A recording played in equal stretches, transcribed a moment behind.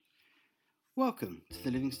Welcome to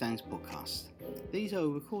the Living Stones podcast. These are a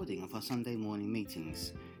recording of our Sunday morning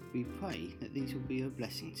meetings. We pray that these will be a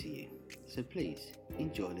blessing to you. So please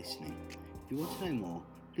enjoy listening. If you want to know more,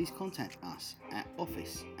 please contact us at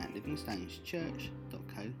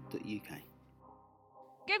office@livingstoneschurch.co.uk.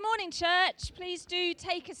 Good morning, church. Please do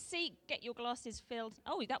take a seat, get your glasses filled.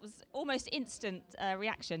 Oh, that was almost instant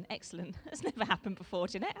reaction. Excellent. That's never happened before,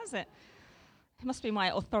 Jeanette, has it? It must be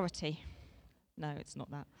my authority. No, it's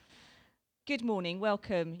not that. Good morning,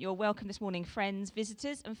 welcome. You're welcome this morning, friends,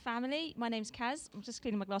 visitors and family. My name's Kaz. I'm just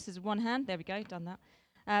cleaning my glasses with one hand. There we go, done that.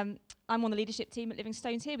 I'm on the leadership team at Living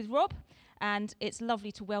Stones here with Rob, and it's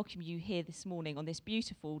lovely to welcome you here this morning on this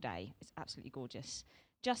beautiful day. It's absolutely gorgeous.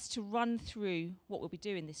 Just to run through what we'll be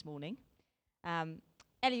doing this morning.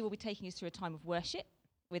 Ellie will be taking us through a time of worship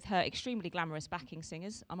with her extremely glamorous backing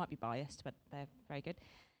singers. I might be biased, but they're very good.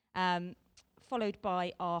 Followed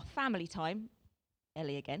by our family time,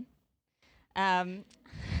 Ellie again. Then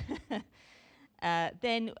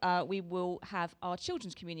we will have our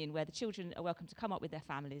children's communion, where the children are welcome to come up with their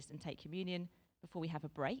families and take communion before we have a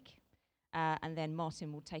break. And then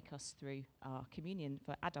Martyn will take us through our communion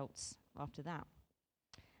for adults after that.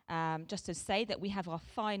 Just to say that we have our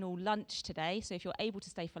final lunch today, so if you're able to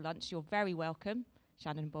stay for lunch, you're very welcome,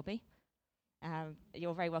 Shannon and Bobby.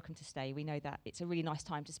 You're very welcome to stay. We know that it's a really nice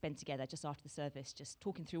time to spend together just after the service, just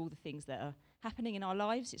talking through all the things that are happening in our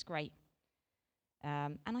lives. It's great.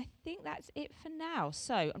 And I think that's it for now.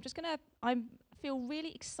 So I feel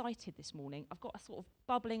really excited this morning. I've got a sort of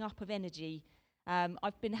bubbling up of energy.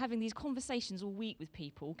 I've been having these conversations all week with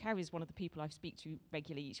people. Carrie's one of the people I speak to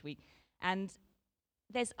regularly each week. And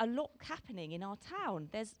there's a lot happening in our town.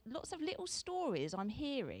 There's lots of little stories I'm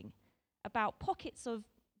hearing about pockets of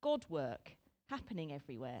God work happening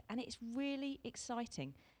everywhere. And it's really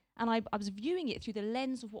exciting. And I was viewing it through the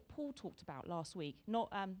lens of what Paul talked about last week.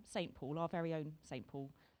 Not St. Paul, our very own St.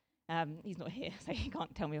 Paul. He's not here, so he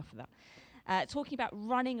can't tell me off for that. Talking about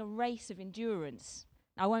running a race of endurance.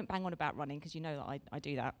 Now, I won't bang on about running, because you know that I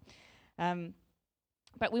do that.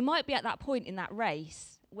 But we might be at that point in that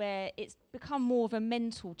race where it's become more of a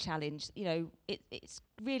mental challenge. You know, it's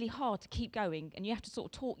really hard to keep going, and you have to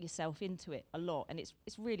sort of talk yourself into it a lot, and it's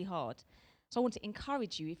really hard. So I want to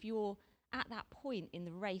encourage you, if you're at that point in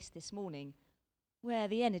the race this morning where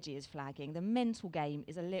the energy is flagging, the mental game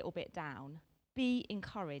is a little bit down, be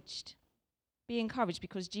encouraged. Be encouraged,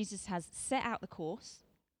 because Jesus has set out the course.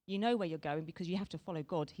 You know where you're going because you have to follow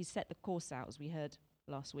God. He's set the course out, as we heard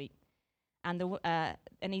last week. And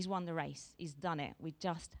he's won the race. He's done it. We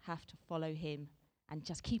just have to follow him and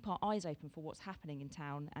just keep our eyes open for what's happening in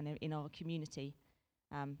town and in our community.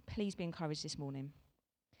 Please be encouraged this morning.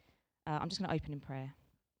 I'm just going to open in prayer.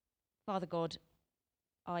 Father God,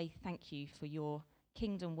 I thank you for your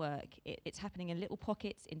kingdom work. It's happening in little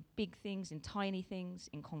pockets, in big things, in tiny things,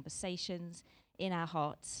 in conversations, in our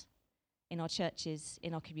hearts, in our churches,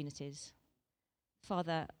 in our communities.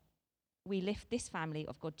 Father, we lift this family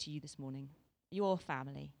of God to you this morning, your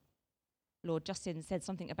family. Lord, Justin said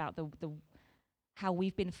something about the how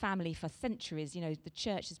we've been family for centuries. You know, the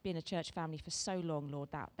church has been a church family for so long, Lord.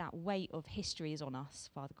 That weight of history is on us,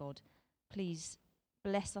 Father God. Please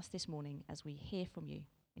bless us this morning as we hear from you.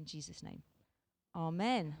 In Jesus' name.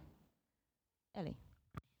 Amen. Ellie.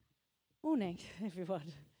 Morning,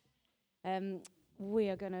 everyone. We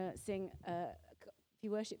are going to sing a few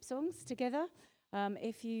worship songs together.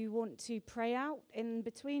 If you want to pray out in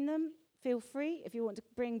between them, feel free. If you want to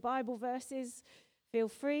bring Bible verses, feel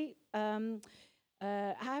free.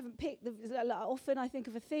 I haven't picked, often I think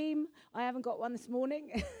of a theme. I haven't got one this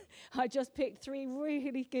morning. I just picked 3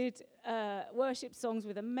 really good worship songs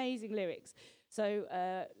with amazing lyrics. So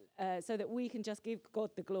that we can just give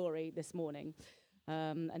God the glory this morning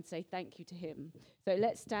and say thank you to him. So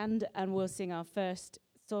let's stand and we'll sing our first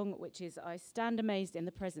song, which is I Stand Amazed in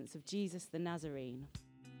the Presence of Jesus the Nazarene.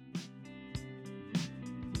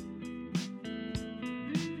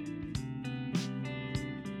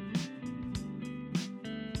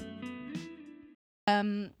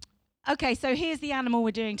 Okay, so here's the animal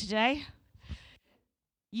we're doing today.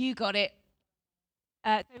 You got it.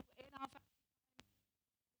 So in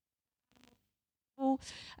our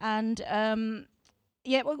and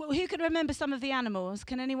who can remember some of the animals?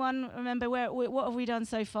 Can anyone remember what have we done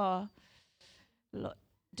so far?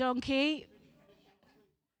 Donkey,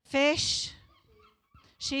 fish,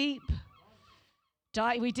 sheep.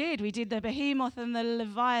 We did the behemoth and the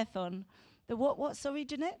leviathan. The what? Sorry,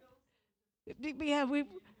 Jeanette. Yeah, we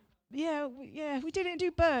didn't do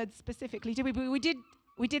birds specifically, did we? But we did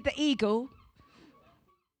the eagle.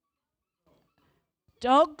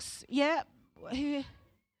 Dogs, yeah.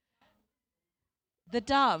 The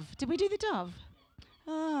dove. Did we do the dove?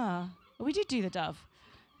 We did do the dove.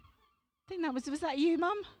 I think that was that you,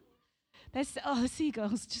 Mum? There's the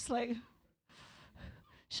seagulls just like,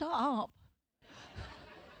 shut up.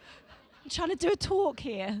 I'm trying to do a talk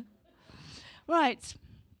here. Right.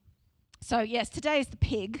 So yes, today is the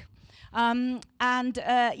pig,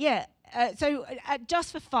 so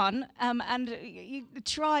just for fun, and you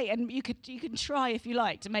try, and you can try if you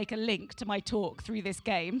like to make a link to my talk through this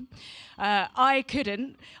game. I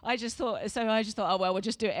couldn't. I just thought, oh well, we'll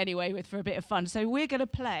just do it anyway for a bit of fun. So we're going to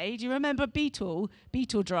play. Do you remember Beetle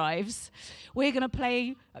drives? We're going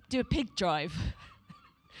to do a pig drive.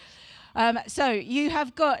 So you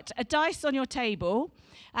have got a dice on your table,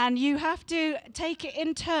 and you have to take it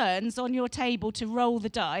in turns on your table to roll the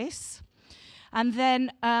dice. And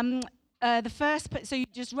then so you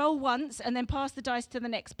just roll once and then pass the dice to the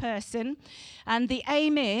next person. And the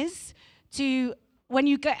aim is to, when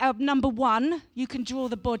you get a number 1, you can draw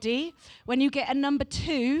the body. When you get a number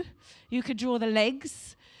 2, you can draw the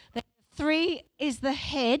legs. Then 3 is the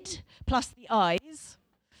head plus the eyes.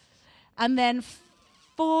 And then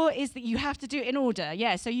 4 is that you have to do it in order.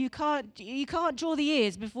 Yeah, so you can't draw the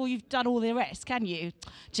ears before you've done all the rest, can you,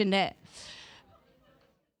 Jeanette?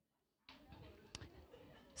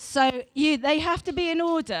 So they have to be in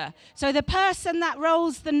order. So the person that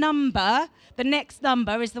rolls the next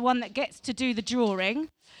number is the one that gets to do the drawing.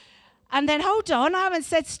 And then, hold on, I haven't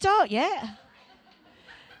said start yet.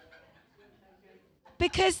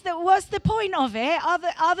 Because what's the point of it,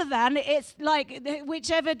 other than it's like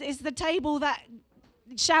whichever is the table that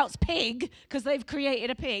shouts pig, because they've created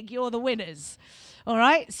a pig, you're the winners. All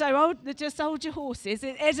right? So just hold your horses.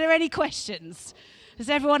 Is there any questions? Does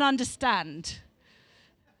everyone understand?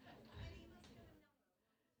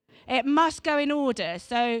 It must go in order.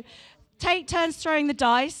 So take turns throwing the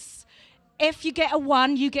dice. If you get a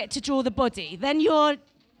 1, you get to draw the body. Then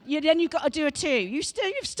you've got to do a 2. You've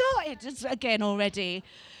started again already.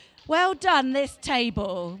 Well done, this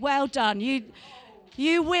table. Well done.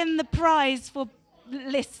 You win the prize for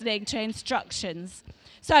listening to instructions.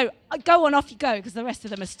 So go on, off you go, because the rest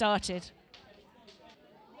of them have started.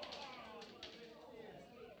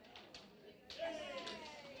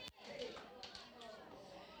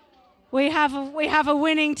 We have a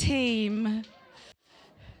winning team.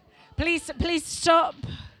 Please stop.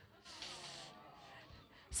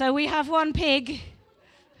 So we have 1 pig.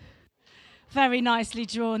 Very nicely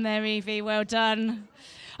drawn there, Evie. Well done.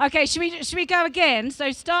 Okay, should we go again?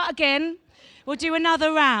 So start again. We'll do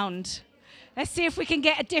another round. Let's see if we can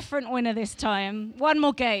get a different winner this time. One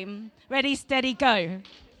more game. Ready, steady, go.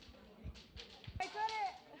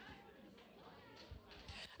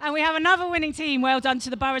 And we have another winning team. Well done to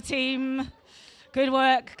the Borough team. Good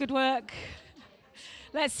work, good work.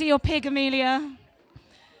 Let's see your pig, Amelia.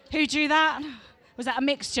 Who drew that? Was that a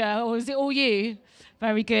mixture, or was it all you?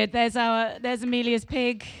 Very good. There's Amelia's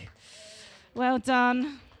pig. Well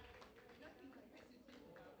done.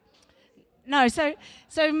 No, so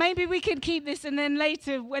maybe we can keep this, and then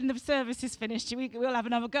later, when the service is finished, we'll have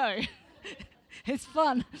another go. It's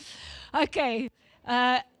fun. Okay.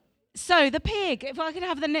 So the pig, if I could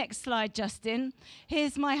have the next slide, Justin.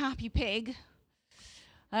 Here's my happy pig.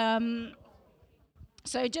 So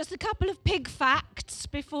just a couple of pig facts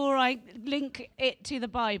before I link it to the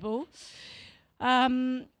Bible.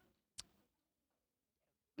 Mud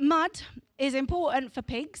is important for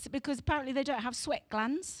pigs because apparently they don't have sweat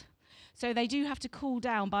glands. So they do have to cool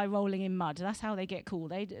down by rolling in mud. That's how they get cool.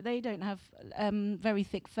 They don't have very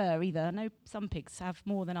thick fur either. I know some pigs have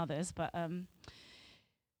more than others, but...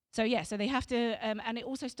 So they have to, and it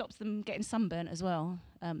also stops them getting sunburnt as well,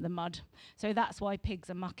 the mud. So that's why pigs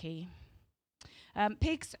are mucky.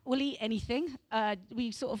 Pigs will eat anything.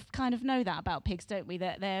 We sort of kind of know that about pigs, don't we?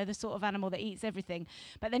 That they're the sort of animal that eats everything.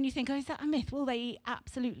 But then you think, is that a myth? Will they eat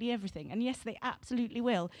absolutely everything? And yes, they absolutely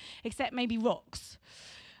will, except maybe rocks.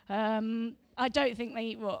 I don't think they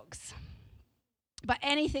eat rocks. But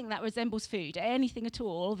anything that resembles food, anything at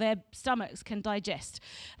all, their stomachs can digest.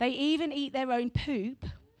 They even eat their own poop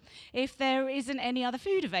if there isn't any other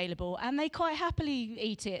food available, and they quite happily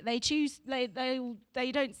eat it. They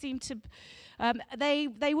don't seem to.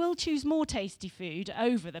 They will choose more tasty food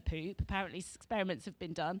over the poop. Apparently, experiments have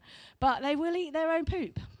been done, but they will eat their own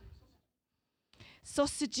poop.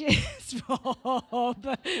 Sausages,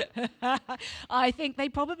 Rob. I think they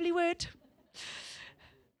probably would.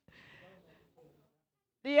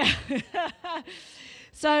 Yeah.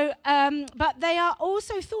 So, but they are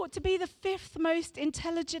also thought to be the 5th most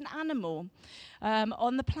intelligent animal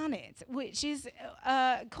on the planet, which is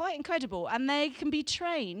quite incredible. And they can be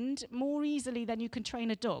trained more easily than you can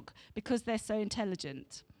train a dog because they're so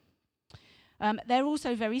intelligent. They're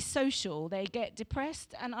also very social. They get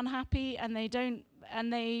depressed and unhappy, and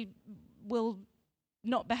they will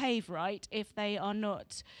not behave right if they are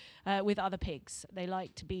not with other pigs. They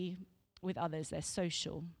like to be with others. They're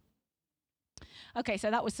social. Okay,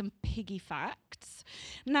 so that was some piggy facts.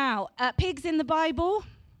 Now, pigs in the Bible.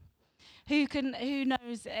 Who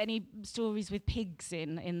knows any stories with pigs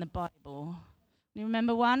in the Bible? You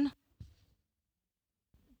remember one?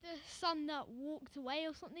 The son that walked away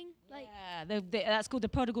or something? That's called the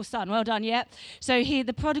prodigal son. Well done, yeah. So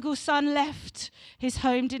the prodigal son left his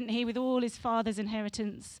home, didn't he, with all his father's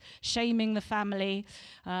inheritance, shaming the family,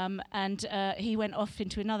 and he went off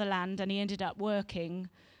into another land, and he ended up working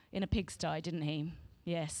in a pigsty, didn't he?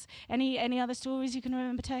 Yes. Any other stories you can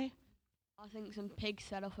remember, Tay? I think some pigs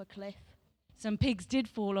fell off a cliff. Some pigs did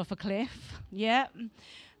fall off a cliff. Yeah,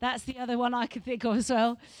 that's the other one I could think of as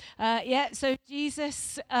well. So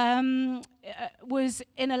Jesus was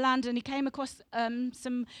in a land, and he came across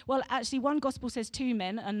actually one gospel says 2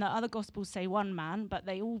 men, and the other gospels say 1 man, but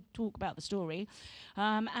they all talk about the story.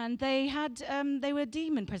 And they were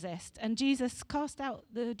demon possessed, and Jesus cast out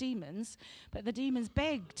the demons, but the demons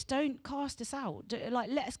begged, "Don't cast us out.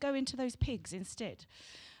 Let us go into those pigs instead."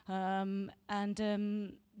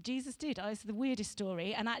 Jesus did. It's the weirdest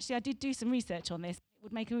story, and actually I did do some research on this. It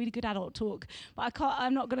would make a really good adult talk, but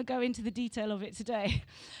I'm not going to go into the detail of it today.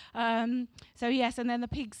 So yes, and then the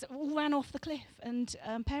pigs all ran off the cliff and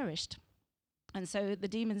perished. And so the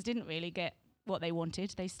demons didn't really get what they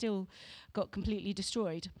wanted. They still got completely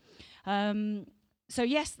destroyed. So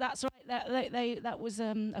yes, that's right. That was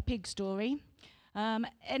a pig story.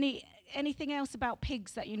 Anything else about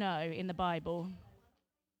pigs that you know in the Bible?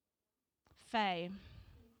 Faye.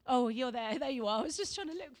 Oh, you're there. There you are. I was just trying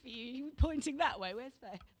to look for you. You were pointing that way. Where's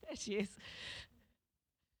Faye? There she is.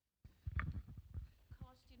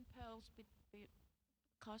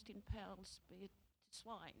 Casting pearls be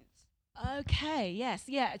swines. Okay. Yes.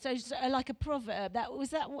 Yeah. So it's like a proverb. Is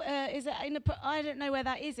that in the? I don't know where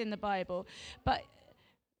that is in the Bible, but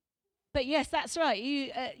yes, that's right.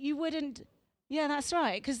 You wouldn't. Yeah, that's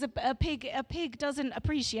right. Because a pig doesn't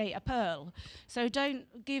appreciate a pearl, so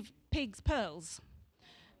don't give pigs pearls.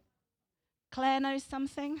 Claire knows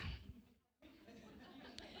something.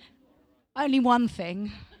 Only one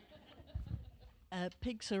thing.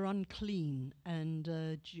 Pigs are unclean,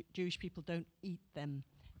 and Jewish people don't eat them.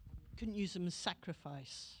 Couldn't use them as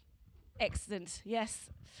sacrifice. Excellent. Yes,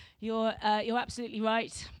 you're absolutely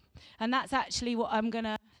right, and that's actually what I'm going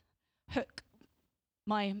to hook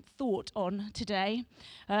my thought on today.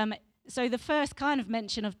 So the first kind of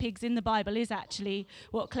mention of pigs in the Bible is actually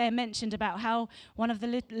what Claire mentioned about how one of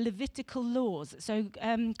the Levitical laws. So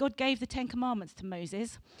God gave the 10 Commandments to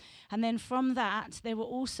Moses, and then from that there were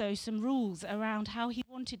also some rules around how he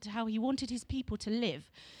wanted his people to live.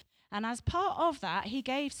 And as part of that, he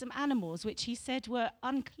gave some animals which he said were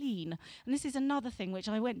unclean. And this is another thing which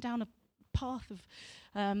I went down a path of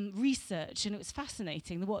research, and it was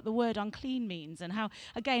fascinating what the word unclean means, and how,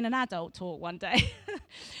 again, an adult talk one day.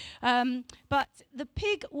 But the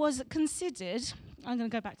pig was considered, I'm going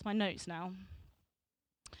to go back to my notes now,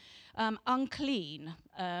 unclean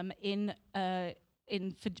for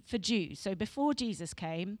Jews. So before Jesus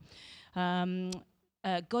came,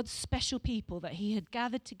 God's special people that he had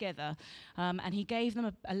gathered together, and he gave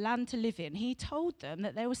them a land to live in. He told them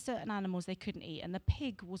that there were certain animals they couldn't eat, and the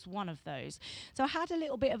pig was one of those. So I had a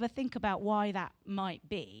little bit of a think about why that might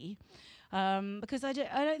be, because I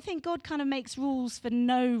don't think God kind of makes rules for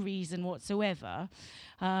no reason whatsoever.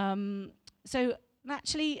 So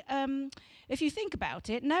actually, if you think about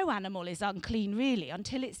it, no animal is unclean really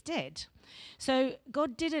until it's dead. So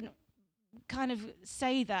God didn't kind of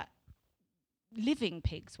say that living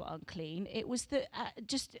pigs were unclean. It was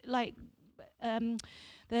just like don't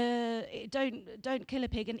kill a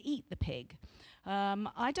pig and eat the pig.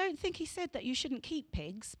 I don't think he said that you shouldn't keep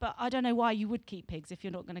pigs, but I don't know why you would keep pigs if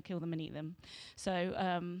you're not going to kill them and eat them. So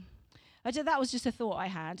that was just a thought I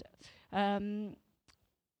had.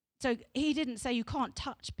 So he didn't say you can't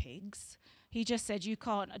touch pigs. He just said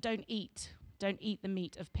don't eat the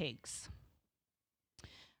meat of pigs.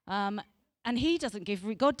 And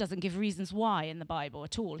God doesn't give reasons why in the Bible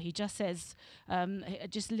at all. He just says,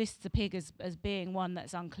 just lists the pig as being one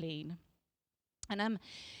that's unclean. And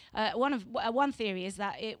one theory is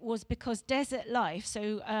that it was because desert life.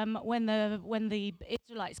 So when the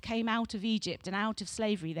Israelites came out of Egypt and out of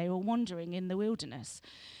slavery, they were wandering in the wilderness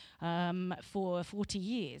for 40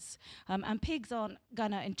 years. And pigs aren't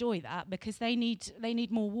gonna enjoy that because they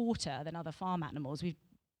need more water than other farm animals. You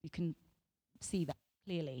can see that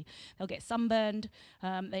clearly. They'll get sunburned.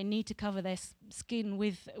 They need to cover their skin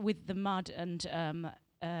with the mud, and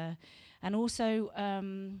And also,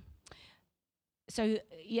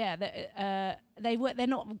 they're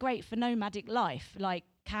not great for nomadic life like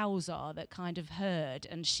cows are, that kind of herd,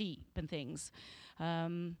 and sheep and things.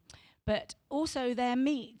 But also their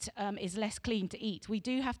meat is less clean to eat. We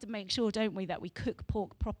do have to make sure, don't we, that we cook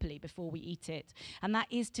pork properly before we eat it. And that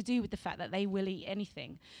is to do with the fact that they will eat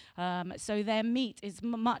anything. So their meat is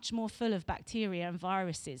much more full of bacteria and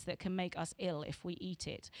viruses that can make us ill if we eat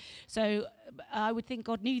it. So I would think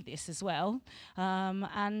God knew this as well.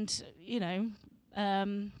 And,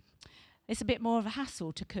 it's a bit more of a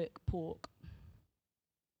hassle to cook pork.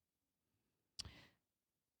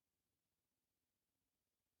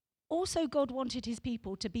 Also, God wanted his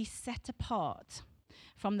people to be set apart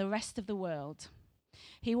from the rest of the world.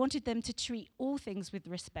 He wanted them to treat all things with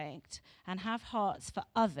respect and have hearts for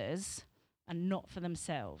others and not for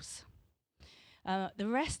themselves. The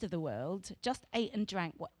rest of the world just ate and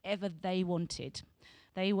drank whatever they wanted.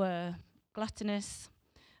 They were gluttonous.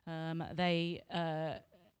 And they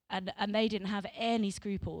didn't have any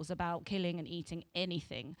scruples about killing and eating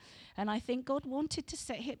anything. And I think God wanted to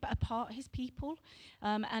set apart his people.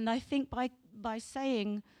 And I think by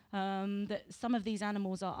saying that some of these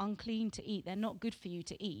animals are unclean to eat, they're not good for you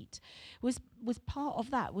to eat, was part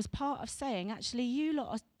of that, was part of saying, actually, you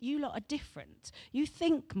lot are different. You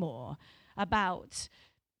think more about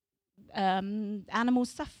animals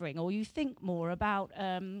suffering, or you think more about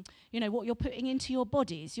what you're putting into your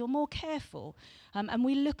bodies. You're more careful, and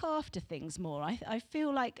we look after things more. I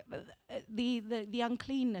feel like the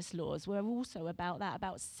uncleanness laws were also about that,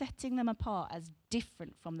 about setting them apart as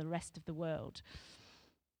different from the rest of the world,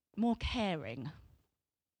 more caring.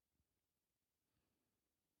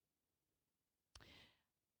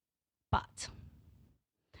 But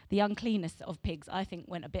the uncleanness of pigs, I think,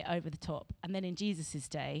 went a bit over the top. And then in Jesus'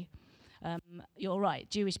 day, you're right,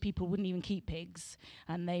 Jewish people wouldn't even keep pigs,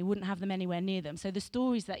 and they wouldn't have them anywhere near them. So the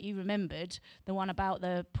stories that you remembered, the one about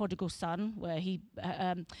the prodigal son, where it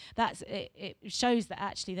shows that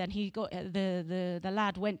actually then he got the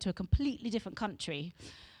lad went to a completely different country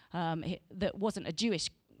that wasn't a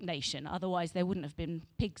Jewish nation. Otherwise, there wouldn't have been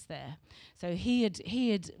pigs there. So he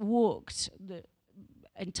had walked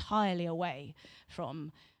entirely away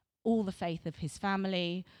from all the faith of his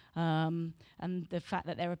family, and the fact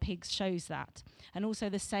that there are pigs shows that. And also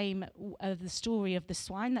the same, the story of the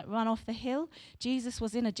swine that run off the hill. Jesus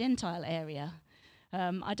was in a Gentile area.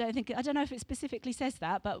 I don't know if it specifically says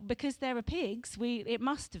that, but because there are pigs, it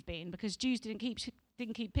must have been, because Jews didn't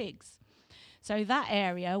keep pigs. So that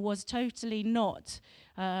area was totally not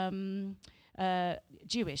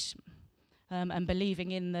Jewish, and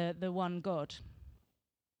believing in the one God.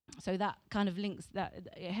 So that kind of links that,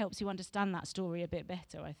 it helps you understand that story a bit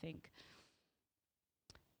better, I think.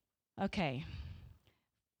 Okay,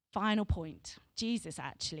 final point. Jesus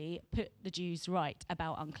actually put the Jews right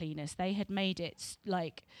about uncleanness. They had made it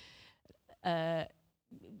like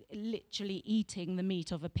literally eating the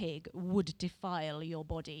meat of a pig would defile your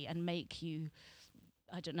body and make you,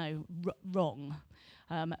 wrong.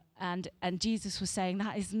 And Jesus was saying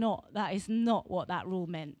that is not what that rule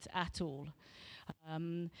meant at all.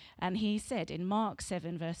 And he said in Mark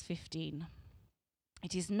 7, verse 15,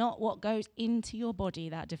 "It is not what goes into your body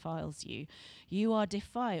that defiles you. You are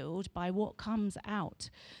defiled by what comes out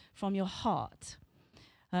from your heart."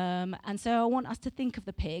 And so I want us to think of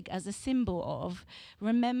the pig as a symbol of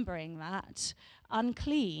remembering that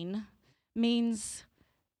unclean means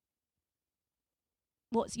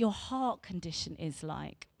what your heart condition is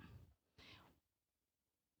like.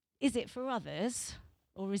 Is it for others?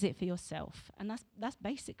 Or is it for yourself? And that's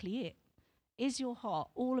basically it. Is your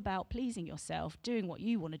heart all about pleasing yourself, doing what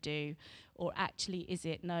you want to do? Or actually is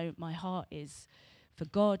it, no, my heart is for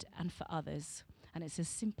God and for others? And it's as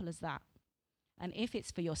simple as that. And if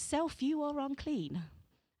it's for yourself, you are unclean.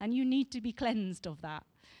 And you need to be cleansed of that.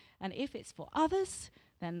 And if it's for others,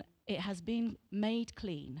 then it has been made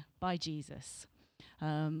clean by Jesus.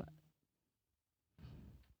 When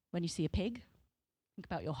you see a pig, think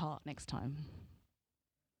about your heart next time.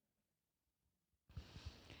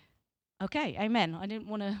 Okay, amen. I didn't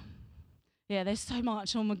want to... Yeah, there's so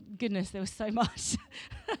much. Oh my goodness, there was so much.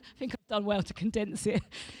 I think I've done well to condense it.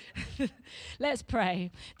 Let's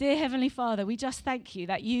pray. Dear Heavenly Father, we just thank you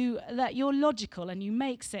that you're logical and you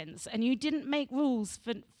make sense, and you didn't make rules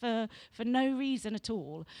for no reason at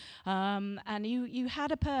all. And you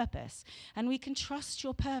had a purpose, and we can trust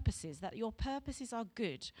your purposes, that your purposes are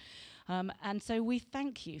good. And so we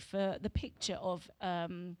thank you for the picture of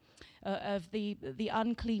the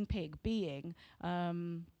unclean pig being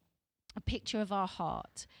a picture of our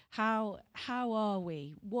heart. How are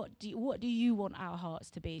we? What do you want our hearts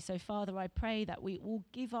to be? So, Father, I pray that we all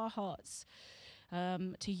give our hearts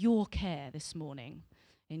to your care this morning.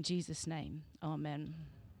 In Jesus' name, amen.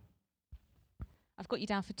 I've got you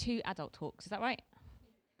down for 2 adult talks. Is that right?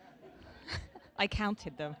 I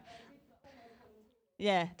counted them.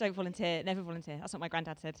 Yeah, don't volunteer, never volunteer. That's what my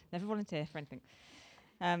granddad said. Never volunteer for anything.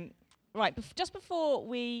 Right, just before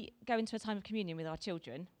we go into a time of communion with our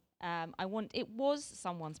children, it was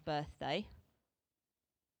someone's birthday.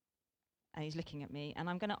 And he's looking at me. And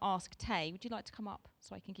I'm going to ask Tay, would you like to come up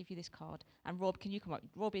so I can give you this card? And Rob, can you come up?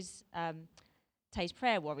 Rob is Tay's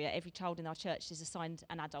prayer warrior. Every child in our church is assigned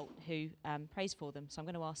an adult who prays for them. So I'm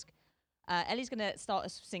going to ask. Ellie's going to start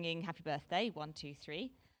us singing Happy Birthday. 1, 2,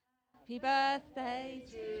 3. Happy birthday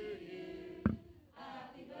to you.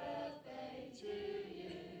 Happy birthday to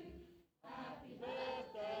you. Happy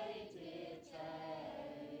birthday, dear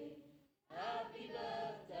Tay. Happy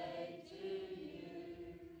birthday to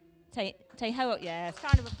you. Tay, how old? Yes,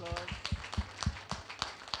 round of applause.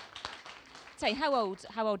 Tay, how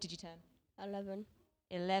old did you turn? 11.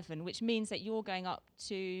 11, which means that you're going up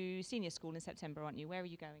to senior school in September, aren't you? Where are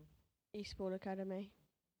you going? Eastbourne Academy.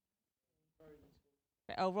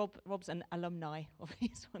 Oh, Rob's an alumni of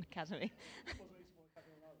Eastbourne Academy.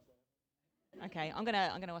 Okay, I'm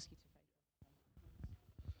gonna ask you to pray.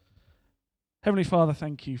 Heavenly Father,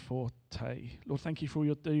 thank you for Tay. Lord, thank you for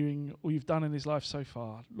all you've done in his life so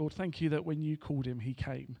far. Lord, thank you that when you called him, he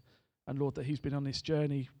came. And Lord, that he's been on this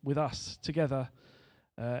journey with us together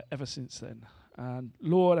ever since then. And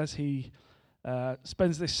Lord, as he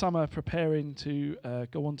spends this summer preparing to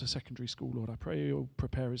go on to secondary school, Lord, I pray you'll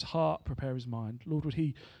prepare his heart, prepare his mind. Lord, would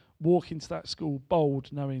he walk into that school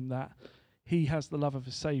bold, knowing that he has the love of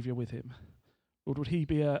his Saviour with him. Lord, would he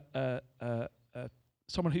be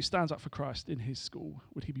someone who stands up for Christ in his school?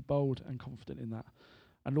 Would he be bold and confident in that?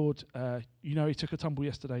 And Lord, he took a tumble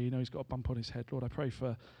yesterday. He's got a bump on his head. Lord, I pray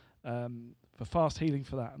for fast healing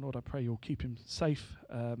for that. And Lord, I pray you'll keep him safe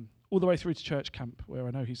all the way through to church camp, where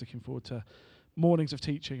I know he's looking forward to mornings of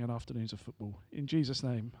teaching and afternoons of football. In Jesus'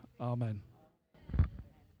 name, amen.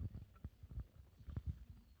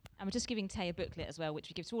 And we're just giving Tay a booklet as well, which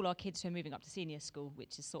we give to all our kids who are moving up to senior school,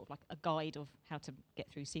 which is sort of like a guide of how to get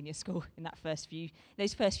through senior school in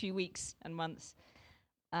those first few weeks and months.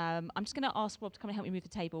 I'm just going to ask Rob to come and help me move the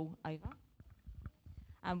table over.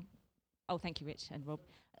 Thank you, Rich and Rob.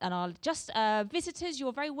 And I'll just visitors,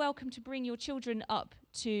 you're very welcome to bring your children up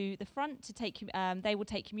to the front to take. They will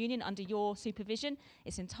take communion under your supervision.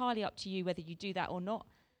 It's entirely up to you whether you do that or not.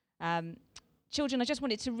 Children, I just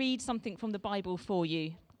wanted to read something from the Bible for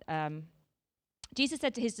you. Jesus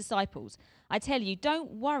said to his disciples, "I tell you,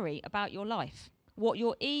 don't worry about your life, what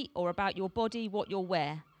you'll eat, or about your body, what you'll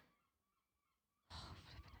wear.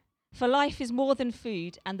 For life is more than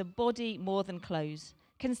food, and the body more than clothes.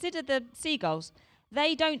 Consider the seagulls.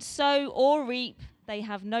 They don't sow or reap. They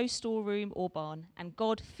have no storeroom or barn, and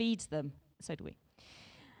God feeds them." So do we.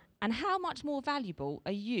 "And how much more valuable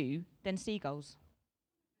are you than seagulls?"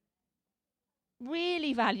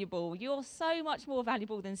 Really valuable. You're so much more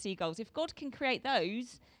valuable than seagulls. If God can create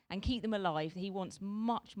those and keep them alive, he wants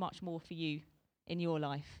much, much more for you in your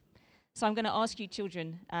life. So I'm going to ask you,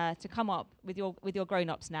 children, to come up with your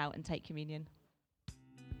grown-ups now and take communion.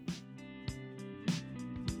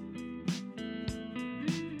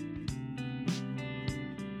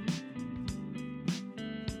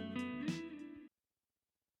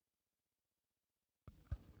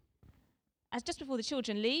 As just before the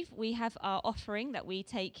children leave, we have our offering that we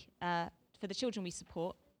take for the children we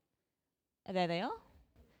support. There they are.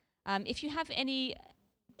 If you have any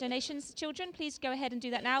donations, children, please go ahead and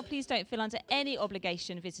do that now. Please don't feel under any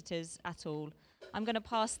obligation, visitors, at all. I'm going to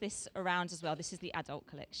pass this around as well. This is the adult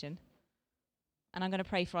collection. And I'm going to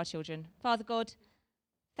pray for our children. Father God,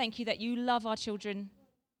 thank you that you love our children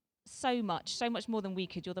so much more than we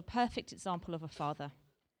could. You're the perfect example of a father.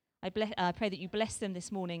 I pray that you bless them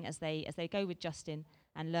this morning as they go with Justin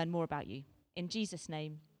and learn more about you. In Jesus'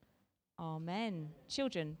 name, amen.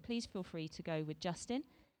 Children, please feel free to go with Justin.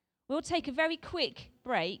 We'll take a very quick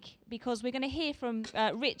break because we're going to hear from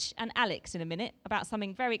Rich and Alex in a minute about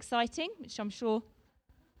something very exciting, which I'm sure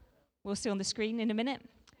we'll see on the screen in a minute.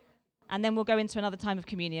 And then we'll go into another time of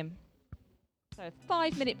communion. So a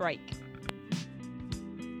 5-minute break.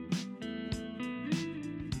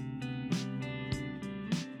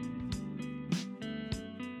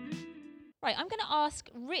 Right, I'm going to ask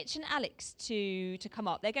Rich and Alex to come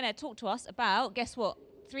up. They're going to talk to us about, guess what,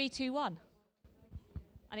 3, 2, 1,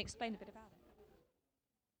 and explain a bit about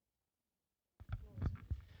it.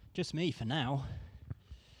 Just me for now.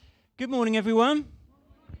 Good morning, everyone.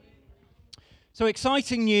 So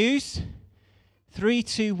exciting news.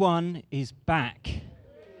 321 is back.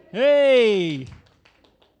 Hey!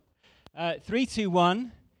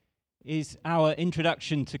 321 is our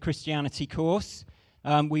Introduction to Christianity course.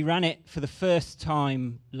 We ran it for the first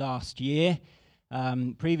time last year.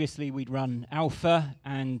 Previously, we'd run Alpha,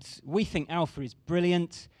 and we think Alpha is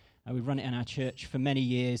brilliant. We've run it in our church for many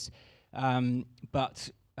years, but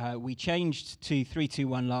we changed to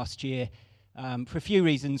 321 last year for a few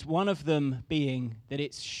reasons. One of them being that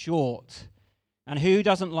it's short. And who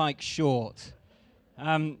doesn't like short?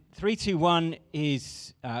 321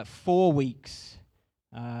 is 4 weeks,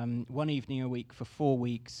 one evening a week for 4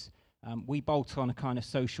 weeks. We bolt on a kind of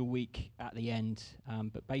social week at the end,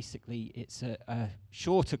 but basically it's a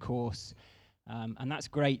shorter course, and that's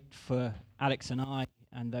great for Alex and I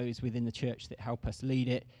and those within the church that help us lead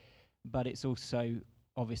it, but it's also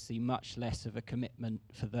obviously much less of a commitment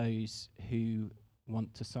for those who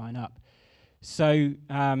want to sign up. So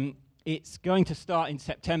it's going to start in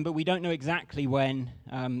September. We don't know exactly when.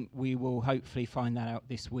 We will hopefully find that out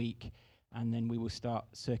this week, and then we will start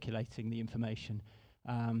circulating the information.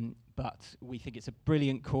 But we think it's a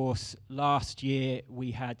brilliant course. Last year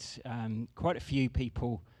we had quite a few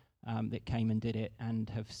people that came and did it and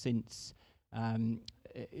have since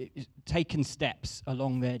taken steps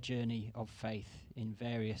along their journey of faith in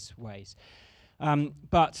various ways.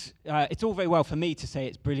 But it's all very well for me to say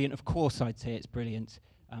it's brilliant. Of course I'd say it's brilliant.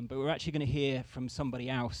 But we're actually going to hear from somebody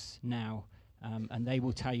else now, and they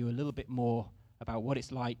will tell you a little bit more about what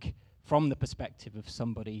it's like from the perspective of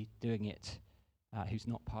somebody doing it who's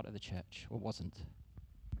not part of the church or wasn't.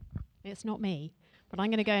 It's not me, but I'm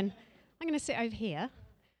going to go and I'm going to sit over here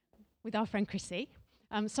with our friend Chrissy.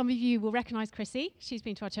 Some of you will recognise Chrissy. She's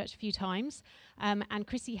been to our church a few times, and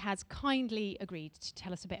Chrissy has kindly agreed to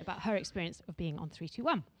tell us a bit about her experience of being on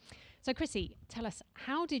 321. So Chrissy, tell us,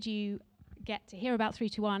 how did you get to hear about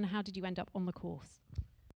 321? How did you end up on the course?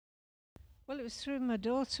 Well, it was through my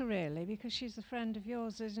daughter, really, because she's a friend of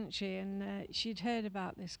yours, isn't she? And she'd heard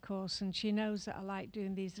about this course, and she knows that I like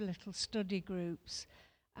doing these little study groups.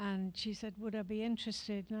 And she said, would I be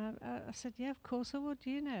interested? And I said, yeah, of course I would,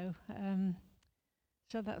 you know.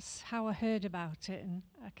 So that's how I heard about it, and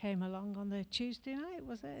I came along on the Tuesday night.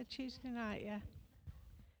 Was it a Tuesday night? Yeah.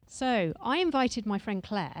 So I invited my friend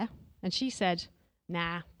Claire, and she said,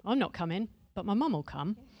 nah, I'm not coming, but my mum will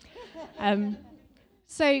come.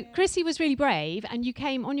 So Chrissy was really brave, and you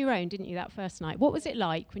came on your own, didn't you, that first night? What was it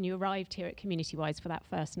like when you arrived here at Community Wise for that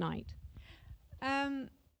first night? It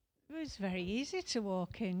was very easy to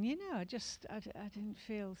walk in, you know. I didn't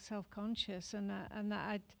feel self-conscious, and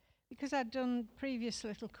that because I'd done previous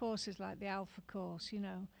little courses like the Alpha course, you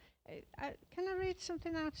know. Can I read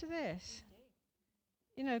something out of this?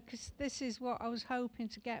 You know, because this is what I was hoping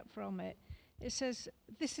to get from it. It says,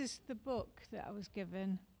 this is the book that I was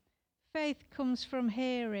given. Faith comes from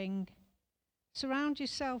hearing. Surround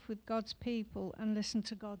yourself with God's people and listen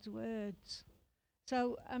to God's words.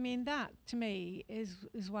 So, I mean, that to me is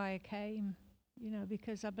why I came, you know,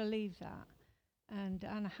 because I believe that. And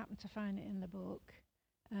I happened to find it in the book.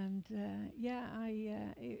 And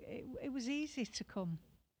it was easy to come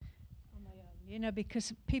on my own, you know,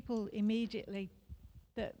 because people immediately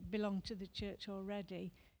that belonged to the church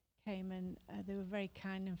already came, and they were very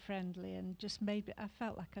kind and friendly, and just I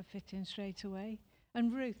felt like I fit in straight away.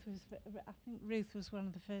 And I think Ruth was one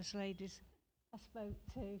of the first ladies I spoke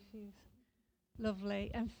to. She was lovely,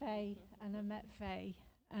 and Faye, and I met Faye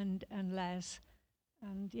and Les,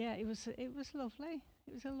 and yeah, it was lovely.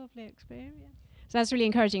 It was a lovely experience. So that's really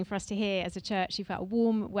encouraging for us to hear. As a church, you felt a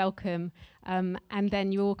warm welcome, and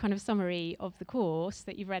then your kind of summary of the course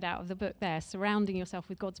that you've read out of the book there, surrounding yourself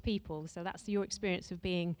with God's people. So that's your experience of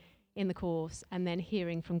being in the course and then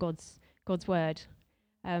hearing from God's word.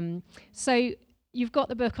 So you've got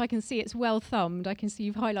the book. I can see it's well thumbed. I can see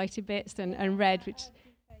you've highlighted bits and read, which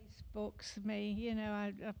books me, you know.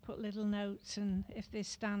 I put little notes, and if they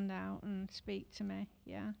stand out and speak to me,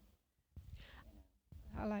 yeah.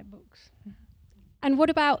 I like books. And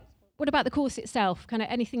what about the course itself? Kind of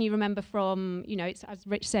anything you remember from, you know, it's, as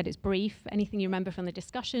Rich said, it's brief. Anything you remember from the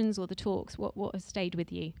discussions or the talks? What has stayed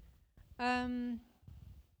with you? Well,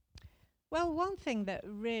 one thing that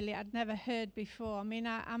really I'd never heard before. I mean,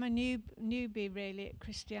 I'm a newbie really at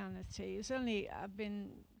Christianity. I've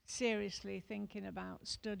been seriously thinking about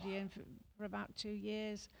studying for about 2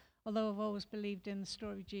 years. Although I've always believed in the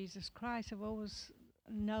story of Jesus Christ, I've always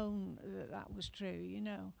known that was true, you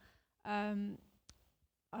know.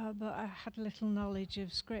 But I had little knowledge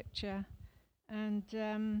of Scripture. And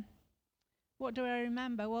what do I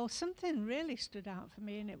remember? Well, something really stood out for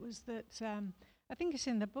me, and it was that, I think it's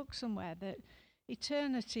in the book somewhere, that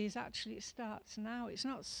eternity is actually, it starts now. It's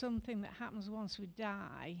not something that happens once we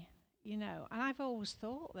die, you know. And I've always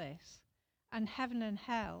thought this. And heaven and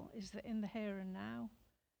hell is in the here and now.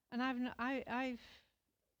 And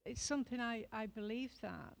it's something I believe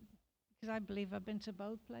that, because I believe I've been to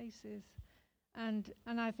both places. And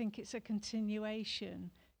I think it's a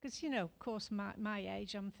continuation. Because, you know, of course, my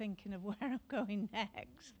age, I'm thinking of where I'm going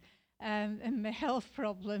next. And my health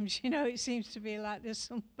problems, you know, it seems to be like there's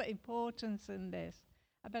some importance in this.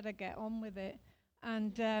 I better get on with it.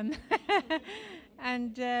 And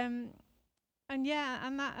and yeah,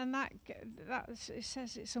 it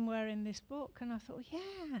says it somewhere in this book, and I thought,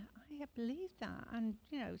 yeah, I believe that, and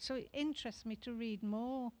you know, so it interests me to read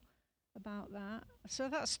more about that. So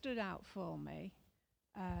that stood out for me.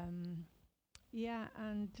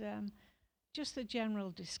 Just the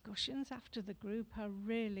general discussions after the group, I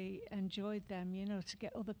really enjoyed them. You know, to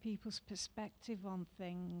get other people's perspective on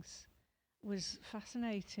things was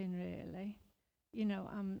fascinating, really. You know,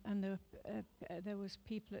 and there was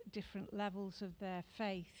people at different levels of their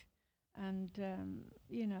faith, and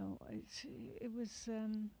you know, it was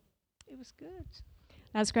good.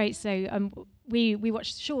 That's great. So we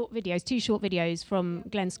watched two short videos from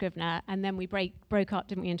Glenn Scrivener, and then we broke up,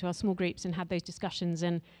 didn't we, into our small groups and had those discussions.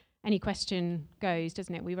 And any question goes,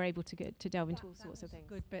 doesn't it? We were able to delve into all sorts of things.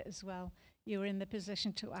 Good bit as well. You were in the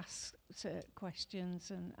position to ask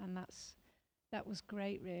questions, and that was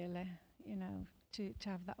great, really. You know, to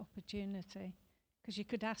have that opportunity, because you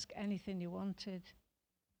could ask anything you wanted,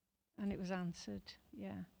 and it was answered.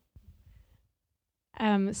 Yeah.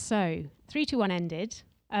 So 3 to 1 ended,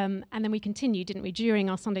 and then we continued, didn't we?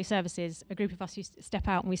 During our Sunday services, a group of us used to step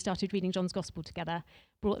out and we started reading John's Gospel together,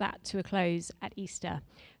 brought that to a close at Easter.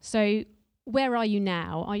 So where are you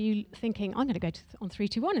now? Are you thinking, I'm going to go on 3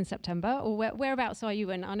 to 1 in September, or whereabouts are you?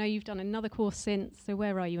 And I know you've done another course since, so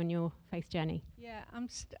where are you on your faith journey? Yeah, I'm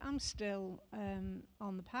still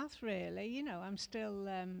on the path, really. You know, I'm still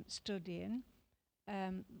studying.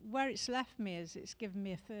 Where it's left me is it's given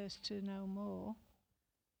me a thirst to know more.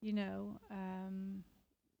 You know,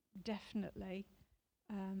 definitely.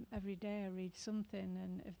 Every day I read something,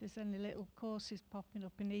 and if there's any little courses popping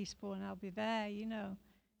up in Eastbourne, I'll be there. You know,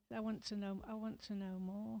 I want to know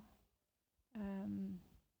more.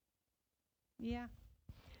 Yeah.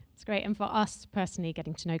 It's great, and for us personally,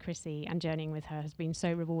 getting to know Chrissy and journeying with her has been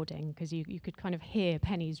so rewarding, because you could kind of hear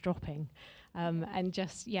pennies dropping, and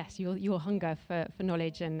just, yes, your hunger for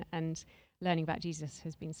knowledge and learning about Jesus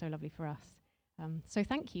has been so lovely for us. So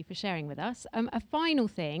thank you for sharing with us. A final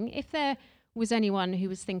thing, if there was anyone who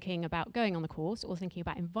was thinking about going on the course or thinking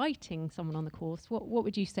about inviting someone on the course, what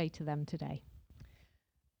would you say to them today?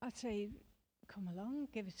 I'd say come along,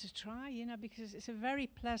 give it a try, you know, because it's a very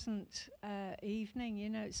pleasant evening, you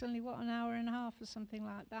know. It's only, an hour and a half or something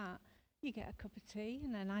like that. You get a cup of tea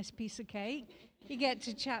and a nice piece of cake. You get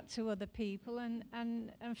to chat to other people, and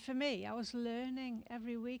for me, I was learning.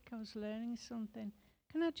 Every week I was learning something.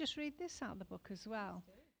 Can I just read this out of the book as well?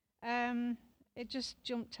 It just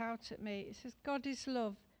jumped out at me. It says, God is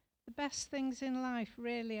love. The best things in life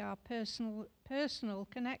really are personal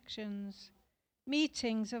connections,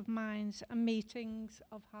 meetings of minds and meetings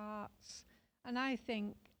of hearts. And I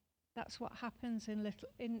think that's what happens in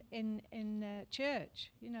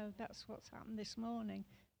church. You know, that's what's happened this morning.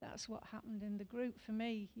 That's what happened in the group for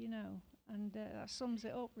me, you know, and that sums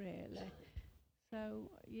it up, really.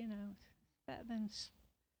 So, you know, it's better than,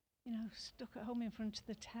 stuck at home in front of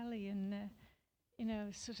the telly and,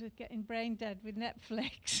 sort of getting brain dead with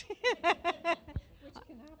Netflix, which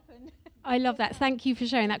can happen. I love that. Thank you for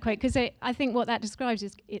sharing that quote, because I think what that describes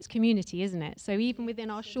is it's community, isn't it? So even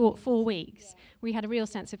within our short 4 weeks, we had a real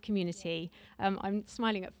sense of community. I'm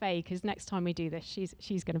smiling at Faye, because next time we do this,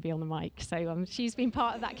 she's going to be on the mic. So she's been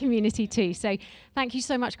part of that community too. So thank you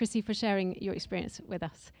so much, Chrissy, for sharing your experience with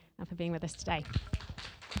us and for being with us today.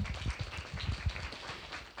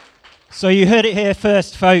 So you heard it here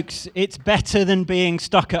first, folks. It's better than being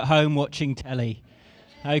stuck at home watching telly.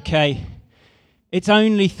 Okay. It's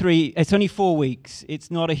only 4 weeks.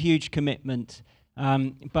 It's not a huge commitment.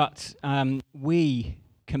 But we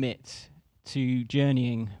commit to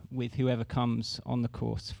journeying with whoever comes on the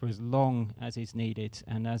course for as long as is needed.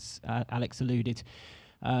 And as Alex alluded,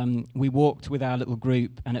 we walked with our little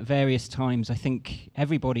group, and at various times, I think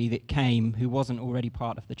everybody that came who wasn't already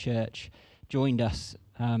part of the church joined us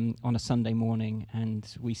on a Sunday morning,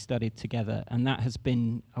 and we studied together, and that has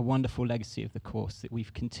been a wonderful legacy of the course, that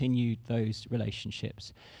we've continued those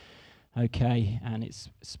relationships. Okay, and it's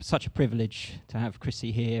such a privilege to have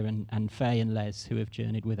Chrissy here and Faye and Les who have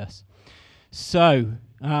journeyed with us. So,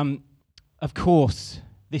 of course,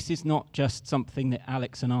 this is not just something that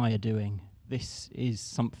Alex and I are doing. this is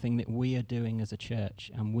something that we are doing as a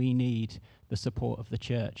church, and we need the support of the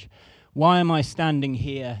church. Why am I standing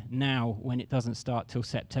here now when it doesn't start till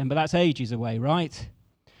September? That's ages away, right?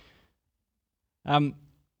 Well,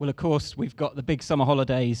 of course, we've got the big summer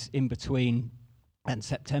holidays in between, and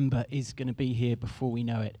September is going to be here before we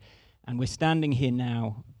know it. And we're standing here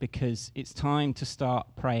now because it's time to start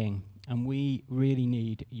praying, and we really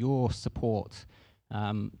need your support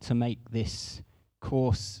to make this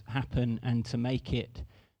course happen and to make it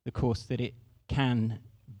the course that it can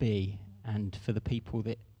be, and for the people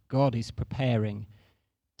that God is preparing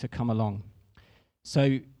to come along.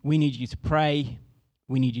 So we need you to pray,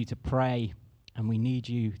 we need you to pray, and we need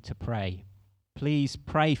you to pray. Please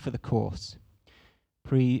pray for the course.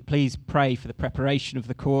 Please pray for the preparation of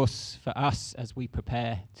the course, for us as we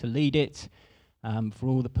prepare to lead it, for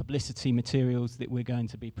all the publicity materials that we're going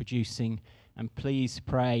to be producing. And please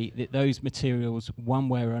pray that those materials, one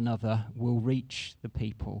way or another, will reach the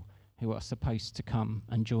people who are supposed to come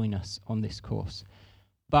and join us on this course.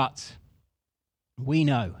 But we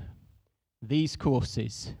know these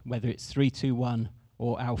courses, whether it's 321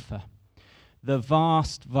 or Alpha, the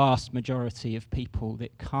vast, vast majority of people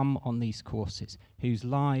that come on these courses, whose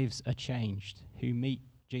lives are changed, who meet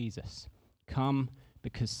Jesus, come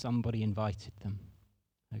because somebody invited them.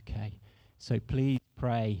 Okay? So please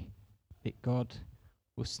pray that God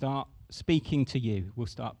will start speaking to you, will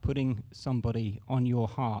start putting somebody on your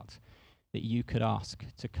heart that you could ask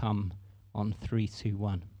to come on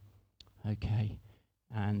 321. Okay?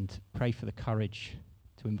 And pray for the courage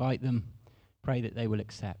to invite them. Pray that they will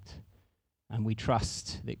accept. And we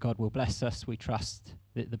trust that God will bless us. We trust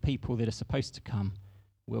that the people that are supposed to come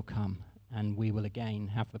will come. And we will again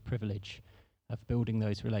have the privilege of building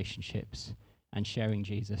those relationships and sharing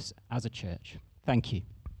Jesus as a church. Thank you.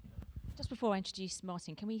 Just before I introduce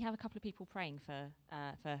Martyn, can we have a couple of people praying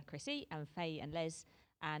for Chrissy and Faye and Les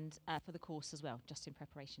and for the course as well, just in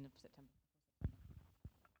preparation of September?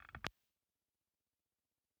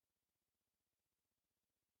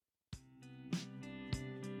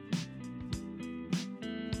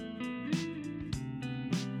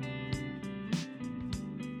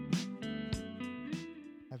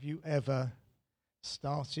 Have you ever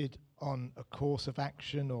started on a course of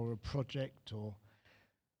action or a project or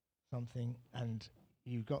something, and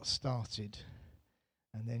you got started,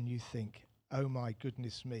 and then you think, oh my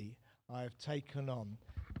goodness me, I have taken on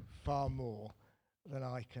far more than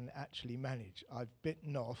I can actually manage. I've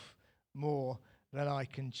bitten off more than I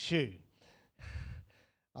can chew.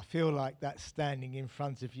 I feel like that's standing in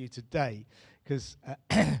front of you today, because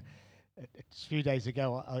a few days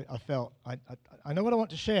ago, I felt, I know what I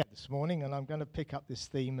want to share this morning, and I'm going to pick up this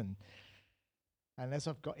theme, and as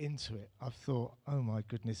I've got into it, I've thought, oh my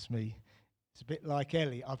goodness me, it's a bit like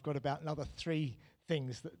Ellie. I've got about another 3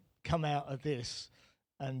 things that come out of this,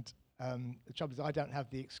 and the trouble is I don't have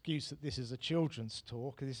the excuse that this is a children's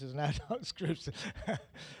talk, this is an adults group.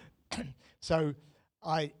 So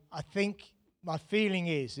I think my feeling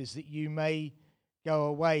is that you may go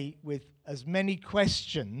away with as many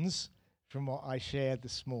questions from what I shared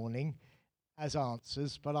this morning as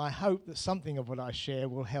answers, but I hope that something of what I share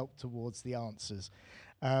will help towards the answers.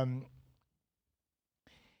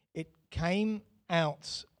 It came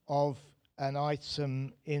out of an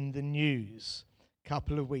item in the news a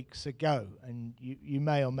couple of weeks ago, and you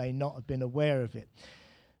may or may not have been aware of it.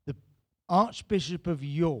 The Archbishop of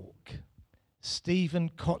York,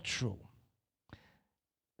 Stephen Cottrell,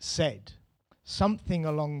 said something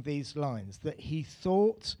along these lines, that he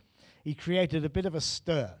thought he created a bit of a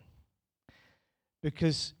stir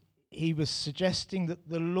because he was suggesting that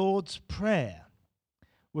the Lord's Prayer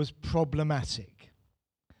was problematic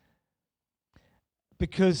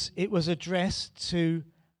because it was addressed to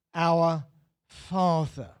our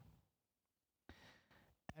Father.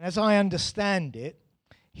 And as I understand it,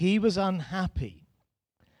 he was unhappy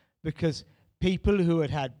because people who had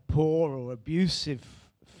had poor or abusive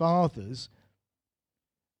fathers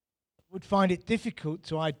would find it difficult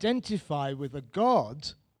to identify with a God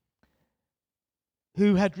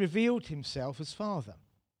who had revealed himself as Father.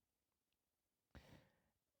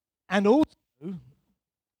 And also,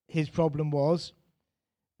 his problem was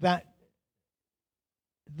that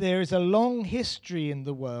there is a long history in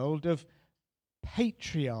the world of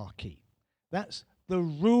patriarchy. That's the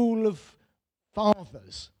rule of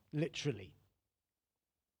fathers, literally.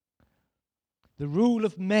 The rule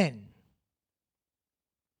of men.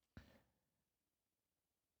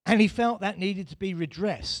 And he felt that needed to be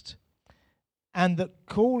redressed, and that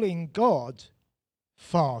calling God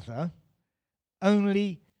Father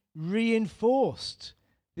only reinforced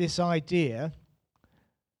this idea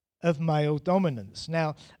of male dominance.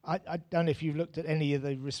 Now, I don't know if you've looked at any of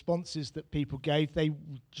the responses that people gave. They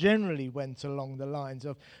generally went along the lines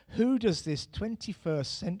of, who does this 21st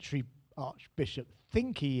century archbishop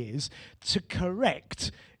think he is to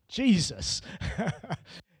correct Jesus?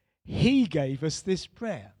 He gave us this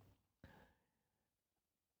prayer.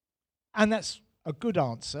 And that's a good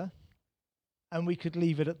answer, and we could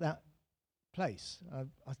leave it at that place.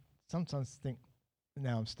 I sometimes think,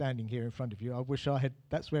 now I'm standing here in front of you, I wish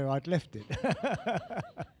that's where I'd left it.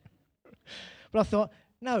 But I thought,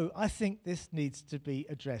 no, I think this needs to be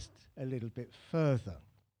addressed a little bit further.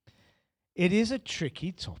 It is a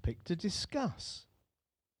tricky topic to discuss,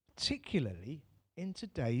 particularly in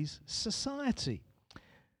today's society.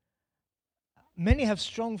 Many have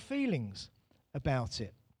strong feelings about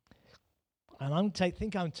it. And I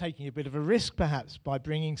think I'm taking a bit of a risk, perhaps, by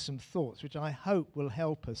bringing some thoughts which I hope will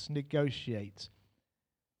help us negotiate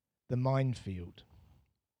the minefield.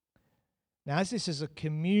 Now, as this is a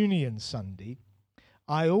communion Sunday,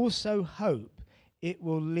 I also hope it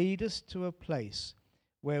will lead us to a place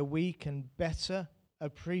where we can better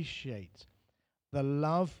appreciate the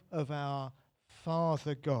love of our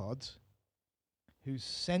Father God, who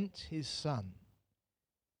sent his Son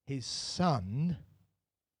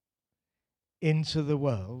into the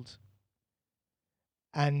world,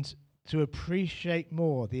 and to appreciate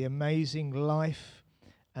more the amazing life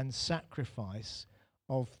and sacrifice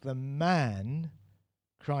of the man,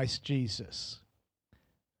 Christ Jesus.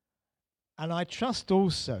 And I trust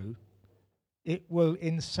also it will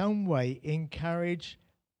in some way encourage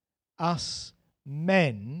us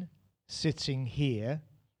men sitting here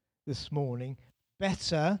this morning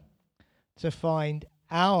better to find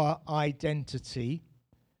our identity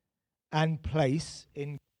and place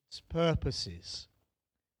in God's purposes,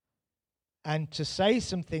 and to say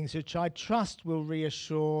some things which I trust will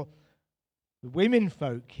reassure the women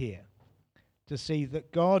folk here, to see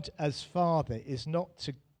that God as Father is not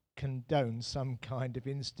to condone some kind of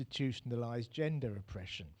institutionalized gender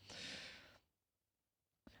oppression.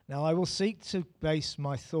 Now, I will seek to base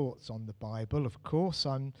my thoughts on the Bible. Of course,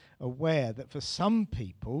 I'm aware that for some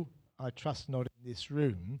people, I trust not in this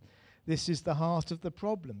room, this is the heart of the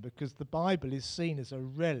problem, because the Bible is seen as a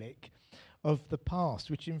relic of the past,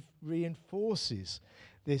 which reinforces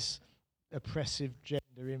this oppressive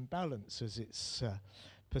gender imbalance as it's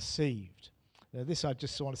perceived. Now, this I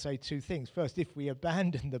just want to say two things. First, if we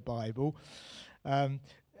abandon the Bible,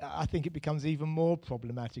 I think it becomes even more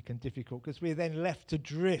problematic and difficult, because we're then left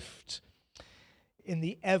adrift in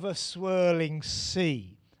the ever-swirling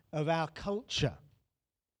sea of our culture,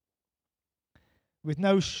 with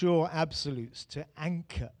no sure absolutes to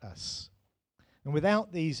anchor us. And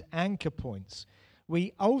without these anchor points,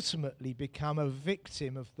 we ultimately become a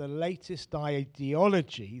victim of the latest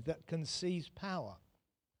ideology that can seize power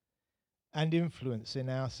and influence in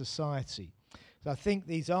our society. So I think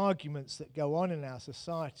these arguments that go on in our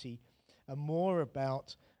society are more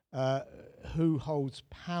about who holds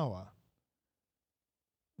power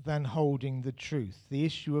than holding the truth. The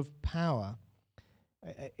issue of power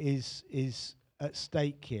is at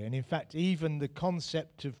stake here. And in fact, even the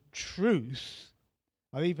concept of truth,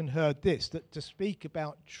 I've even heard this, that to speak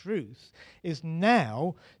about truth is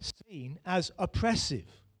now seen as oppressive.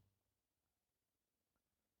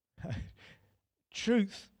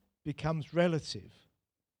 Truth becomes relative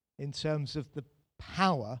in terms of the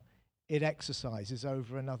power it exercises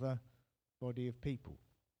over another body of people.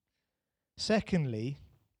 Secondly,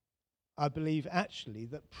 I believe actually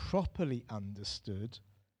that properly understood,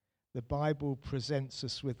 the Bible presents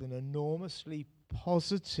us with an enormously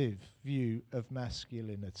positive view of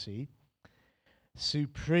masculinity,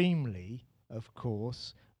 supremely, of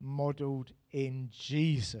course, modelled in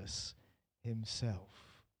Jesus himself.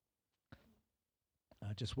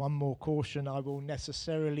 Just one more caution, I will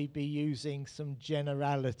necessarily be using some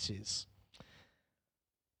generalities.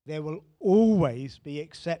 There will always be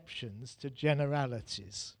exceptions to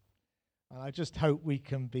generalities. And I just hope we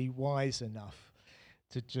can be wise enough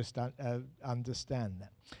to just understand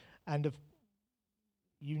that. And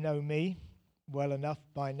you know me well enough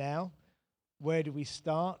by now. Where do we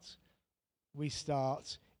start? We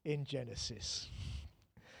start in Genesis.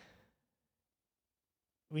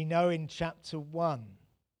 We know in chapter 1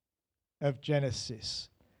 of Genesis,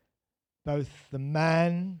 both the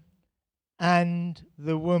man and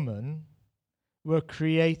the woman were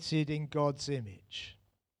created in God's image.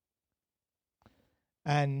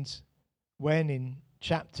 And when in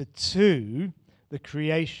chapter 2, the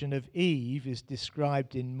creation of Eve is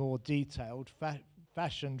described in more detailed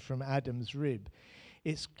fashion from Adam's rib,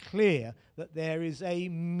 it's clear that there is a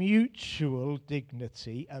mutual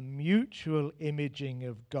dignity, a mutual imaging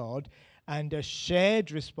of God, and a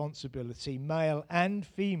shared responsibility, male and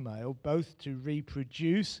female, both to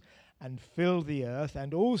reproduce and fill the earth,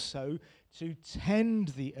 and also to tend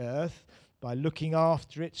the earth by looking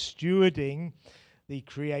after it, stewarding the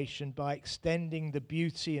creation, by extending the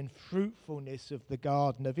beauty and fruitfulness of the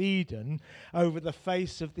Garden of Eden over the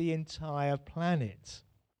face of the entire planet.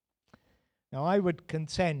 Now, I would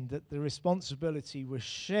contend that the responsibility was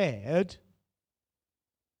shared.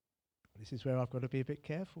 This is where I've got to be a bit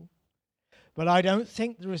careful. But I don't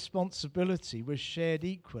think the responsibility was shared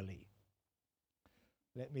equally.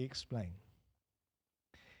 Let me explain.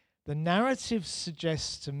 The narrative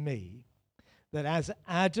suggests to me that as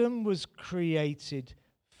Adam was created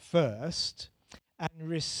first and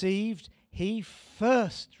he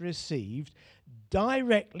first received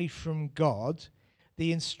directly from God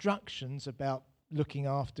the instructions about looking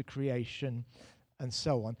after creation and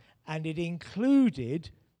so on, and it included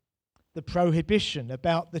the prohibition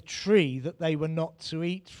about the tree that they were not to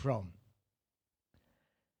eat from.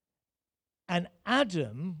 And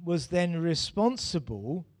Adam was then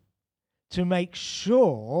responsible to make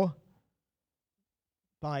sure,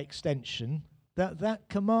 by extension, that that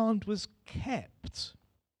command was kept.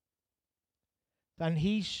 And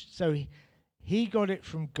he got it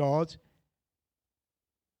from God.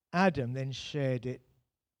 Adam then shared it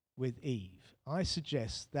with Eve. I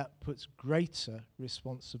suggest that puts greater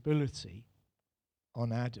responsibility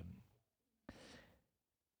on Adam.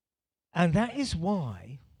 And that is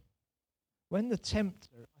why, when the tempter,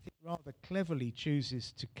 I think, rather cleverly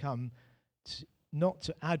chooses to come not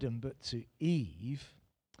to Adam but to Eve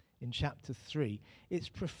in chapter 3, it's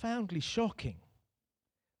profoundly shocking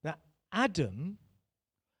that Adam,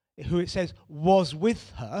 who it says was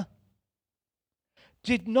with her,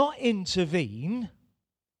 did not intervene,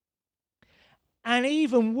 and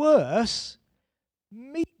even worse,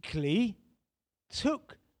 meekly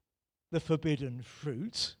took the forbidden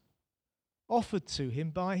fruit offered to him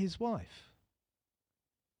by his wife.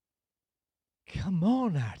 Come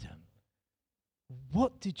on, Adam.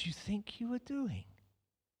 What did you think you were doing?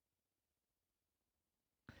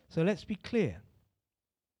 So let's be clear.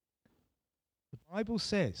 The Bible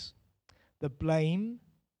says the blame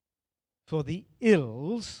for the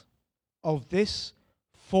ills of this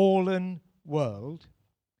fallen world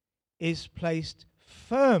is placed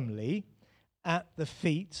firmly at the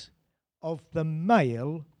feet of the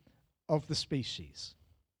male of the species.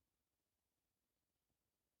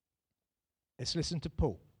 Let's listen to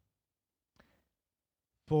Paul.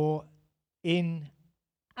 For in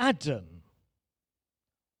Adam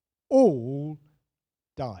all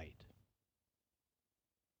died.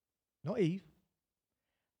 Not Eve.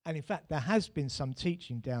 And in fact, there has been some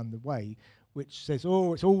teaching down the way which says,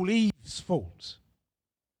 oh, it's all Eve's fault.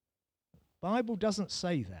 The Bible doesn't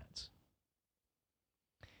say that.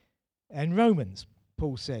 In Romans,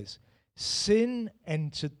 Paul says, sin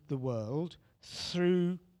entered the world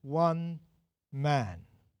through one man,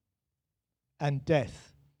 and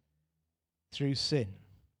death through sin.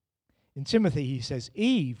 In Timothy, he says,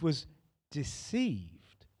 Eve was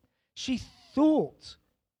deceived. She thought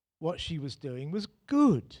what she was doing was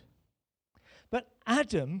good. But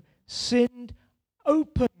Adam sinned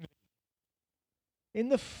openly in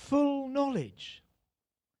the full knowledge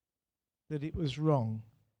that it was wrong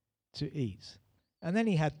to eat. And then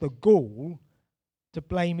he had the gall to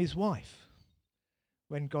blame his wife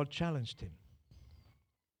when God challenged him.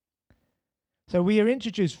 So we are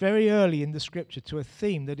introduced very early in the scripture to a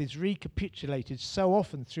theme that is recapitulated so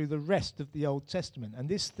often through the rest of the Old Testament. And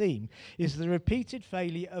this theme is the repeated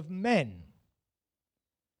failure of men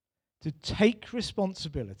to take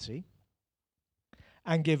responsibility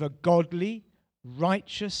and give a godly,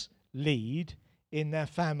 righteous lead in their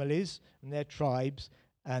families and their tribes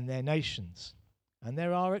and their nations. And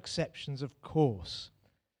there are exceptions, of course.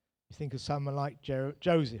 You think of someone like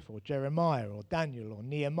Joseph or Jeremiah or Daniel or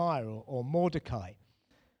Nehemiah or Mordecai.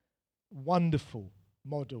 Wonderful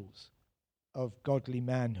models of godly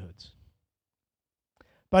manhood.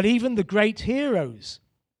 But even the great heroes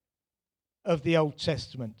of the Old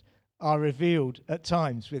Testament are revealed at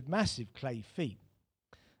times with massive clay feet.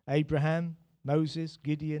 Abraham, Moses,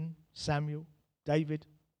 Gideon, Samuel, David,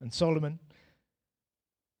 and Solomon,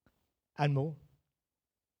 and more.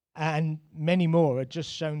 And many more are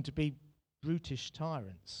just shown to be brutish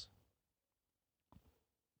tyrants.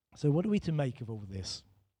 So what are we to make of all this?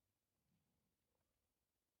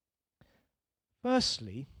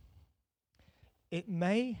 Firstly, it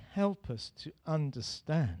may help us to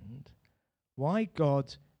understand why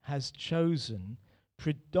God has chosen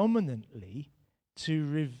predominantly to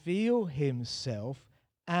reveal himself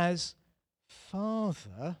as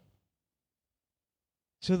Father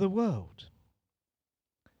to the world.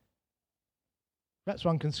 Perhaps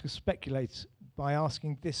one can speculate by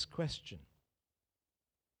asking this question.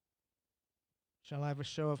 Shall I have a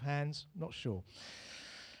show of hands? Not sure.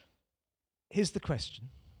 Here's the question.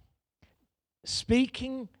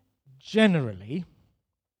 Speaking generally,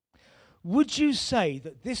 would you say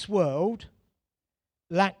that this world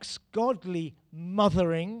lacks godly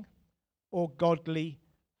mothering or godly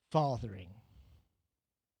fathering?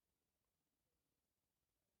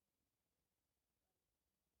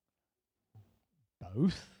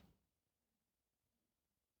 Both.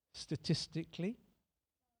 Statistically,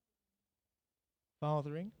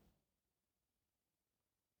 fathering.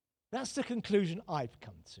 That's the conclusion I've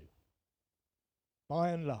come to, by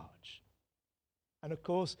and large. And of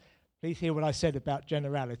course, please hear what I said about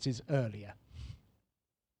generalities earlier.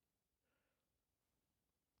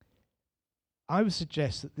 I would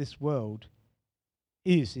suggest that this world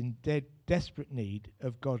is in desperate need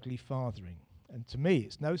of godly fathering. And to me,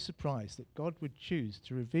 it's no surprise that God would choose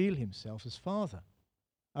to reveal himself as Father,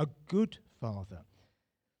 a good Father.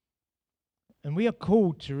 And we are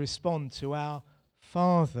called to respond to our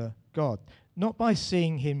Father God, not by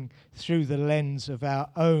seeing him through the lens of our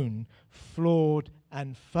own flawed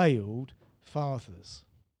and failed fathers,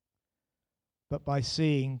 but by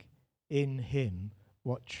seeing in him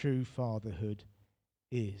what true fatherhood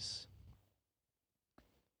is.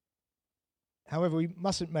 However, we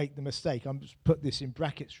mustn't make the mistake, I'm just put this in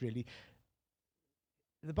brackets really.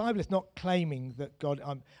 The Bible is not claiming that God,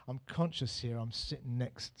 I'm conscious here, I'm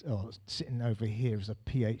sitting over here as a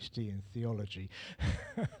PhD in theology.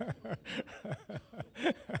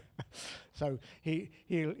 So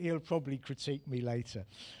he'll probably critique me later.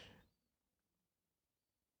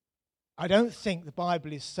 I don't think the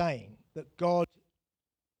Bible is saying that God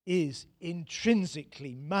is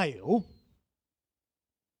intrinsically male.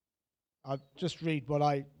 I'll just read what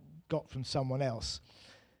I got from someone else.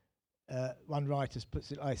 One writer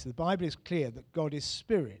puts it like this: the Bible is clear that God is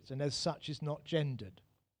spirit and as such is not gendered.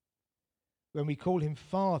 When we call him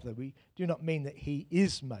Father, we do not mean that he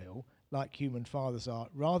is male like human fathers are.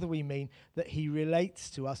 Rather, we mean that he relates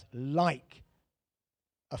to us like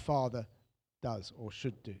a father does or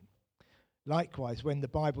should do. Likewise, when the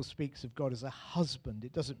Bible speaks of God as a husband,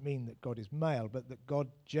 it doesn't mean that God is male, but that God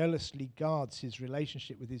jealously guards his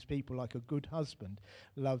relationship with his people like a good husband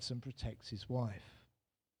loves and protects his wife.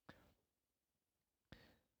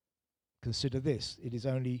 Consider this: it is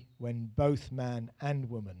only when both man and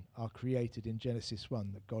woman are created in Genesis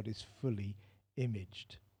 1 that God is fully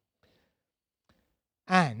imaged.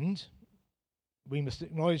 And we must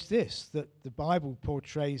acknowledge this, that the Bible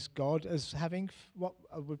portrays God as having what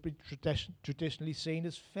would be traditionally seen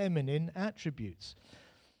as feminine attributes.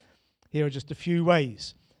 Here are just a few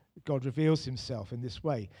ways God reveals himself in this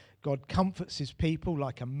way. God comforts his people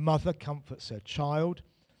like a mother comforts her child,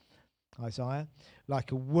 Isaiah.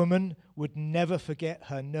 Like a woman would never forget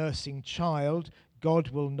her nursing child, God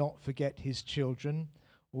will not forget his children,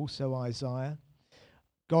 also Isaiah.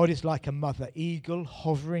 God is like a mother eagle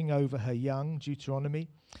hovering over her young, Deuteronomy.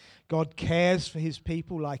 God cares for his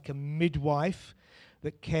people like a midwife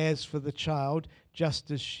that cares for the child, just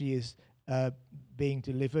as she is being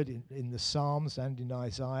delivered in the Psalms and in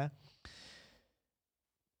Isaiah.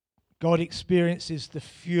 God experiences the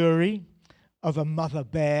fury of a mother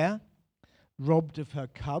bear robbed of her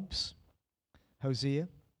cubs, Hosea.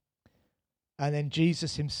 And then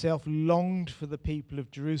Jesus himself longed for the people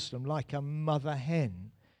of Jerusalem like a mother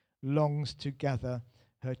hen longs to gather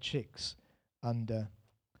her chicks under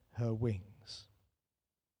her wings.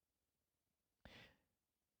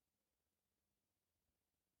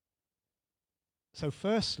 So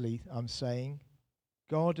firstly, I'm saying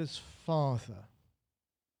God as Father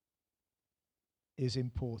is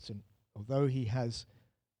important. Although he has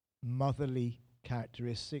motherly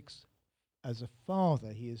characteristics, as a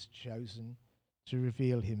father he has chosen to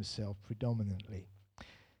reveal himself predominantly.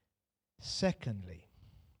 Secondly,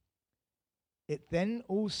 it then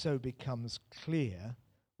also becomes clear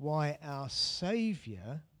why our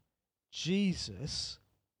Saviour, Jesus,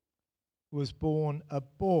 was born a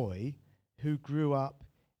boy who grew up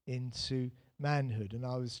into manhood. And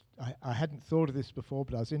I hadn't thought of this before,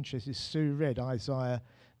 but I was interested. Sue read Isaiah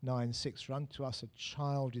 9:6, for unto us a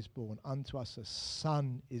child is born, unto us a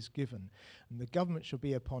son is given, and the government shall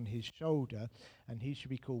be upon his shoulder, and he shall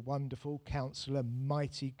be called Wonderful, Counselor,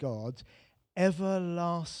 Mighty God,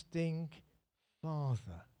 Everlasting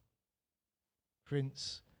Father,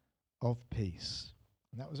 Prince of Peace.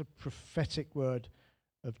 And that was a prophetic word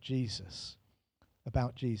of Jesus,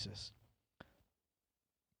 about Jesus.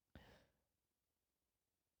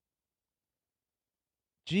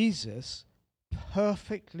 Jesus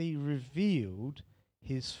perfectly revealed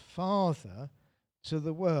his Father to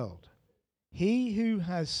the world. He who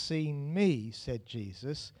has seen me, said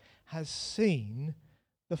Jesus, has seen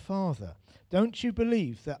the Father. Don't you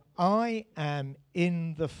believe that I am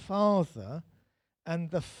in the Father and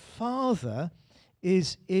the Father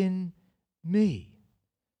is in me?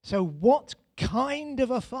 So what kind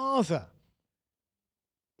of a Father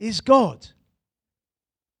is God?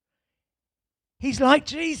 He's like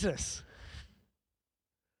Jesus.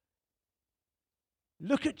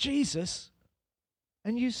 Look at Jesus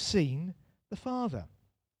and you've seen the Father.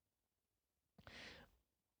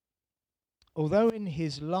 Although in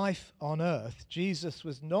his life on earth, Jesus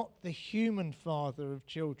was not the human father of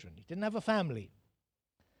children. He didn't have a family.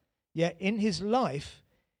 Yet in his life,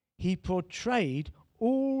 he portrayed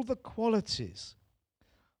all the qualities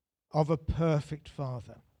of a perfect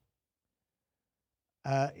father.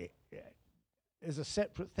 Is a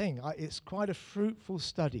separate thing. It's quite a fruitful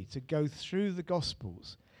study to go through the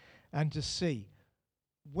Gospels and to see,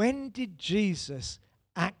 when did Jesus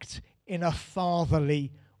act in a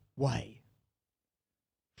fatherly way?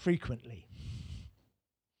 Frequently.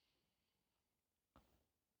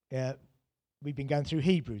 We've been going through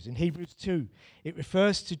Hebrews. In Hebrews 2, it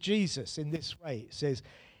refers to Jesus in this way. It says,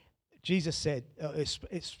 Jesus said,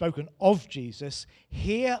 it's spoken of Jesus,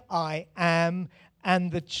 "Here I am,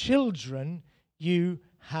 and the children you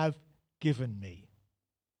have given me."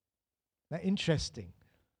 Now, interesting.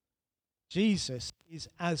 Jesus is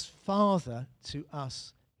as Father to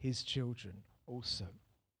us, his children, also.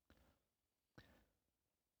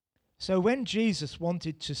 So when Jesus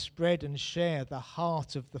wanted to spread and share the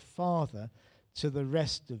heart of the Father to the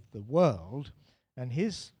rest of the world, and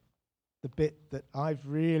here's the bit that I've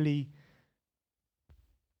really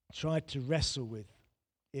tried to wrestle with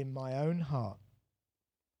in my own heart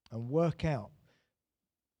and work out.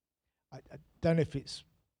 I don't know if it's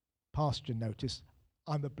past your notice,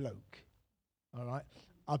 I'm a bloke, all right?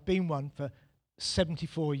 I've been one for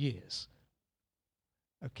 74 years,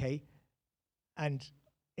 okay? And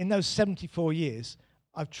in those 74 years,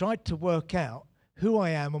 I've tried to work out who I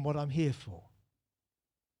am and what I'm here for,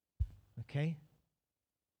 okay?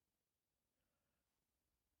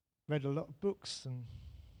 Read a lot of books and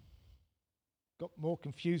got more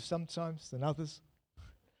confused sometimes than others.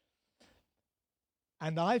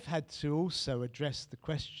 And I've had to also address the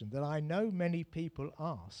question that I know many people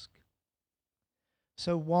ask.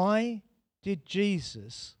 So why did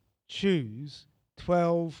Jesus choose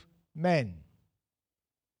 12 men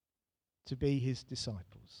to be his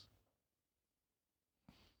disciples?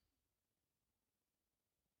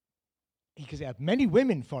 Because many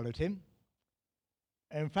women followed him.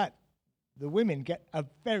 In fact, the women get a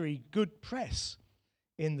very good press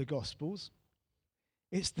in the Gospels.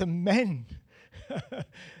 It's the men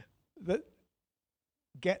that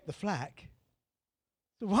get the flack.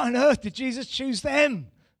 So why on earth did Jesus choose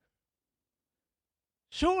them?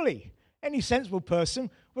 Surely any sensible person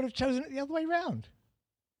would have chosen it the other way round.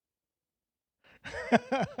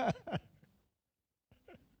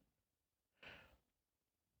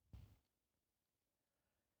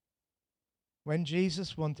 When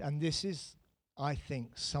Jesus wanted, and this is, I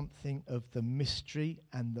think, something of the mystery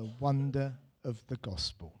and the wonder of the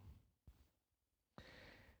gospel.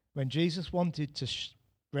 When Jesus wanted to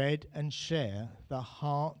spread and share the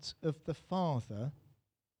heart of the Father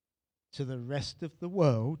to the rest of the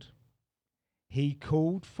world, he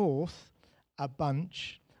called forth a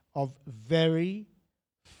bunch of very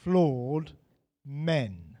flawed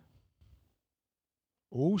men,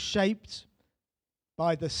 all shaped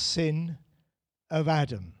by the sin of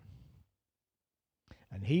Adam.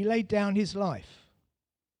 And he laid down his life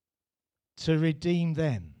to redeem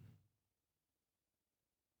them.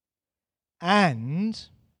 And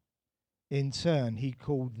in turn, he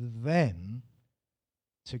called them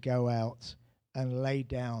to go out and lay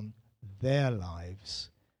down their lives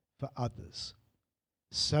for others,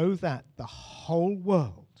 so that the whole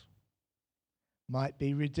world might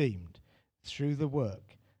be redeemed through the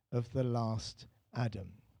work of the last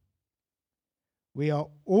Adam. We are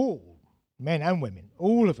all, men and women,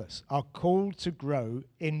 all of us are called to grow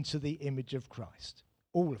into the image of Christ.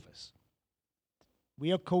 All of us.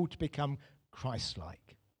 We are called to become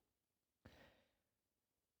Christ-like.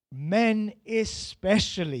 Men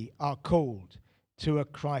especially are called to a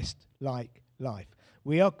Christ-like life.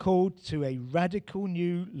 We are called to a radical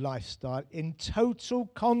new lifestyle in total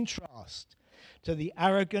contrast to the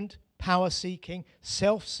arrogant, power-seeking,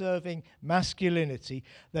 self-serving masculinity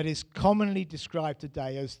that is commonly described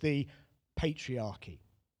today as the patriarchy.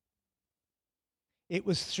 It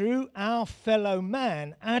was through our fellow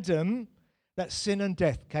man, Adam, that sin and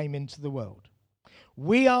death came into the world.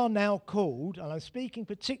 We are now called, and I'm speaking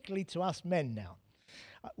particularly to us men now,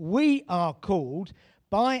 we are called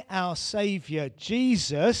by our Saviour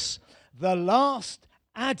Jesus, the last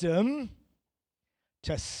Adam,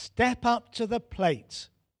 to step up to the plate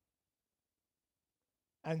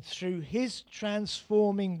and through his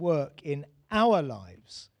transforming work in our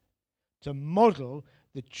lives to model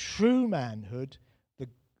the true manhood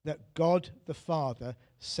that God the Father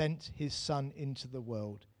sent his Son into the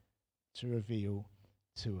world to reveal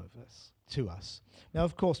to us. Now,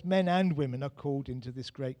 of course, men and women are called into this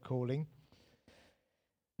great calling,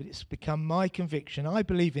 but it's become my conviction, I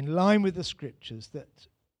believe in line with the scriptures, that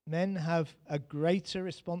men have a greater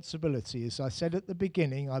responsibility. As I said at the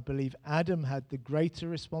beginning, I believe Adam had the greater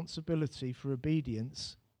responsibility for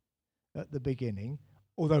obedience at the beginning,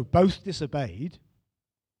 although both disobeyed.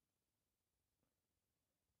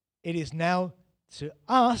 It is now to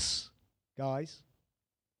us, guys,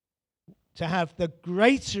 to have the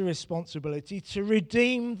greater responsibility to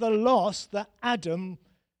redeem the loss that Adam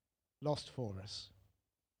lost for us.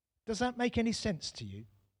 Does that make any sense to you?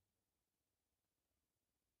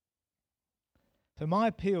 So my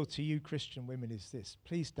appeal to you Christian women is this: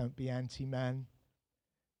 please don't be anti-man.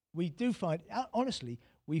 We do find, honestly,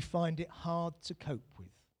 we find it hard to cope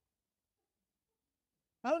with.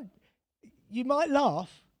 You might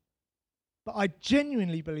laugh, but I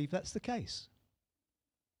genuinely believe that's the case.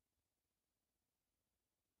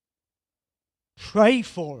 Pray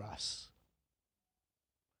for us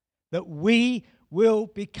that we will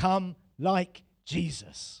become like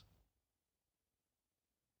Jesus,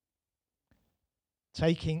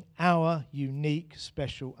 taking our unique,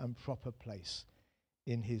 special, and proper place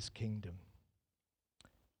in his kingdom.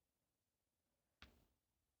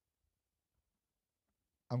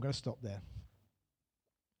 I'm going to stop there.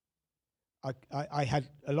 I had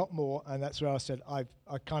a lot more, and that's where I said I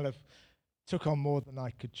kind of took on more than I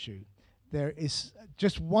could chew. There is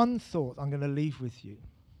just one thought I'm going to leave with you.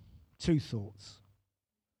 Two thoughts.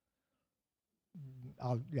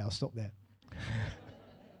 I'll stop there.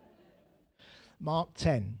 Mark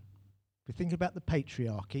 10. If we think about the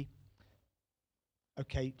patriarchy,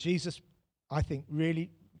 okay, Jesus, I think, really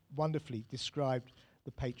wonderfully described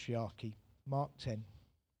the patriarchy. Mark 10.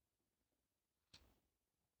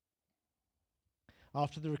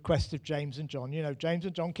 After the request of James and John, James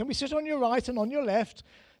and John, can we sit on your right and on your left?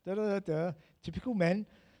 Da, da, da, da. Typical men.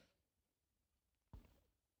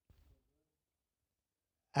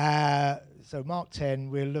 So Mark 10,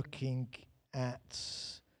 we're looking at,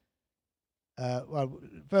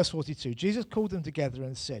 verse 42. Jesus called them together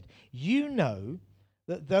and said, "You know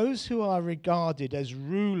that those who are regarded as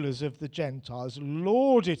rulers of the Gentiles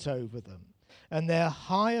lord it over them, and their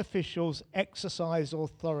high officials exercise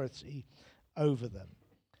authority over them."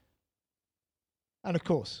 And of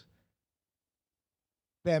course,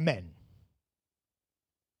 they're men.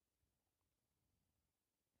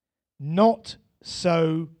 Not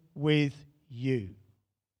so with you.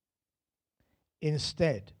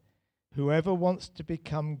 Instead, whoever wants to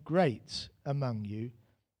become great among you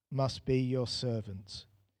must be your servant.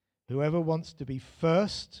 Whoever wants to be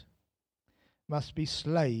first must be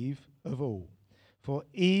slave of all. For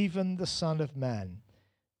even the Son of Man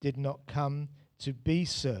did not come to be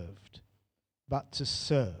served, but to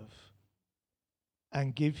serve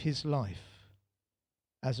and give his life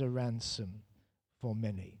as a ransom for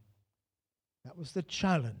many. That was the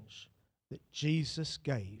challenge that Jesus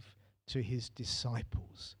gave to his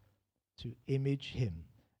disciples, to image him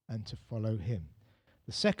and to follow him.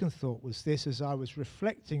 The second thought was this: as I was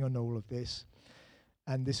reflecting on all of this,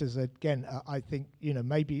 and this is again, I think,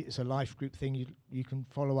 maybe it's a life group thing you can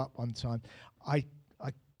follow up one time.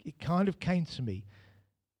 It kind of came to me.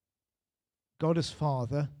 God as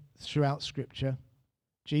Father throughout Scripture,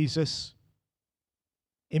 Jesus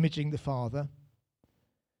imaging the Father.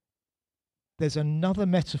 There's another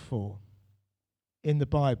metaphor in the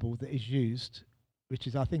Bible that is used, which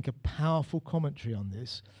is, I think, a powerful commentary on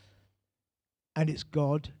this, and it's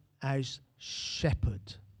God as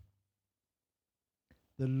shepherd.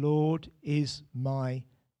 The Lord is my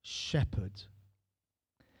shepherd.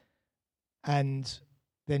 And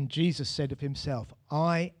then Jesus said of himself,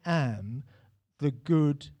 "I am the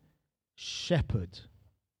good shepherd."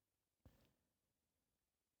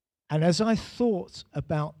 And as I thought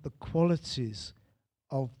about the qualities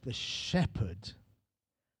of the shepherd,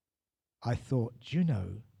 I thought,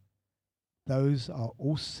 those are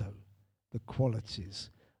also the qualities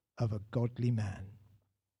of a godly man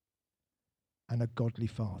and a godly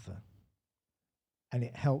father. And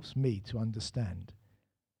it helps me to understand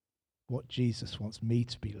what Jesus wants me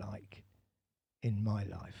to be like in my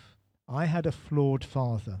life. I had a flawed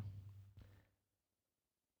father,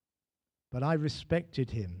 but I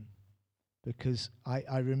respected him because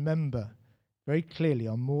I remember very clearly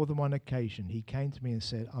on more than one occasion he came to me and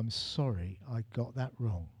said, "I'm sorry, I got that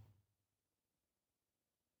wrong."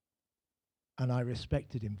 And I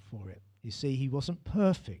respected him for it. You see, he wasn't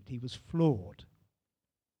perfect, he was flawed.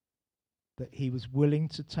 But he was willing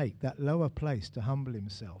to take that lower place to humble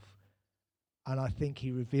himself. And I think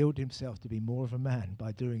he revealed himself to be more of a man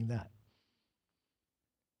by doing that.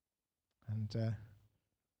 And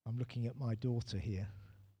I'm looking at my daughter here.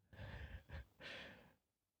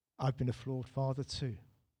 I've been a flawed father too.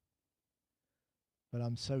 But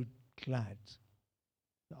I'm so glad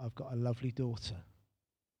that I've got a lovely daughter.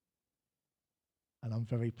 And I'm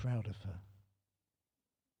very proud of her.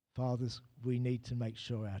 Fathers, we need to make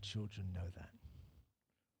sure our children know that.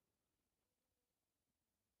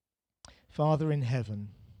 Father in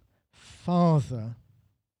heaven, Father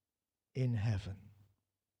in heaven,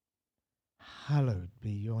 hallowed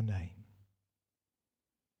be your name.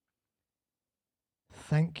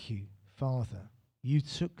 Thank you, Father. You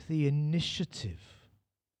took the initiative.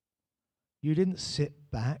 You didn't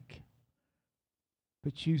sit back,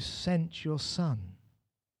 but you sent your Son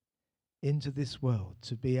into this world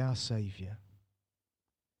to be our Saviour.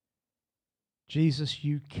 Jesus,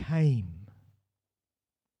 you came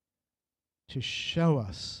to show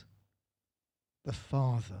us the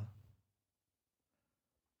Father.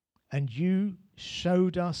 And you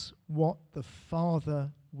showed us what the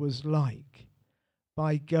Father was like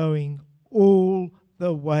by going all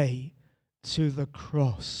the way to the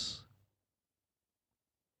cross.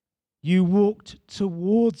 You walked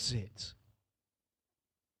towards it.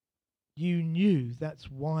 You knew that's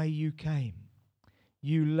why you came.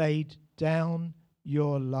 You laid down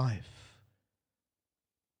your life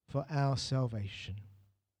for our salvation.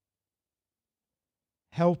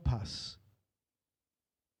 Help us.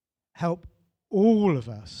 Help all of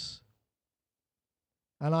us.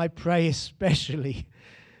 And I pray especially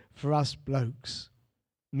for us blokes,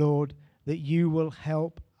 Lord, that you will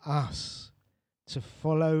help us to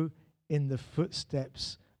follow in the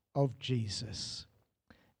footsteps of Jesus,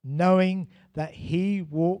 knowing that he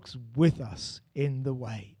walks with us in the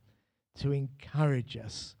way to encourage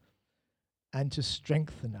us and to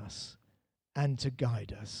strengthen us and to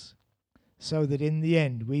guide us, so that in the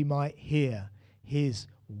end we might hear his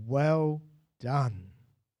 "Well done,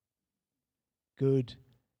 good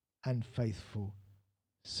and faithful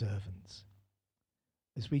servants."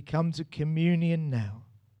 As we come to communion now,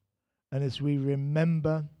 and as we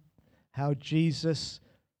remember how Jesus,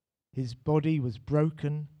 his body was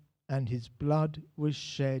broken and his blood was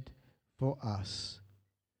shed for us,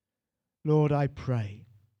 Lord, I pray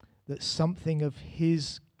that something of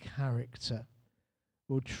his character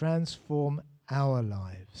will transform our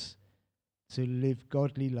lives to live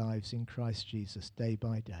godly lives in Christ Jesus day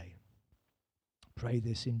by day. Pray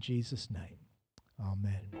this in Jesus' name.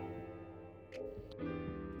 Amen.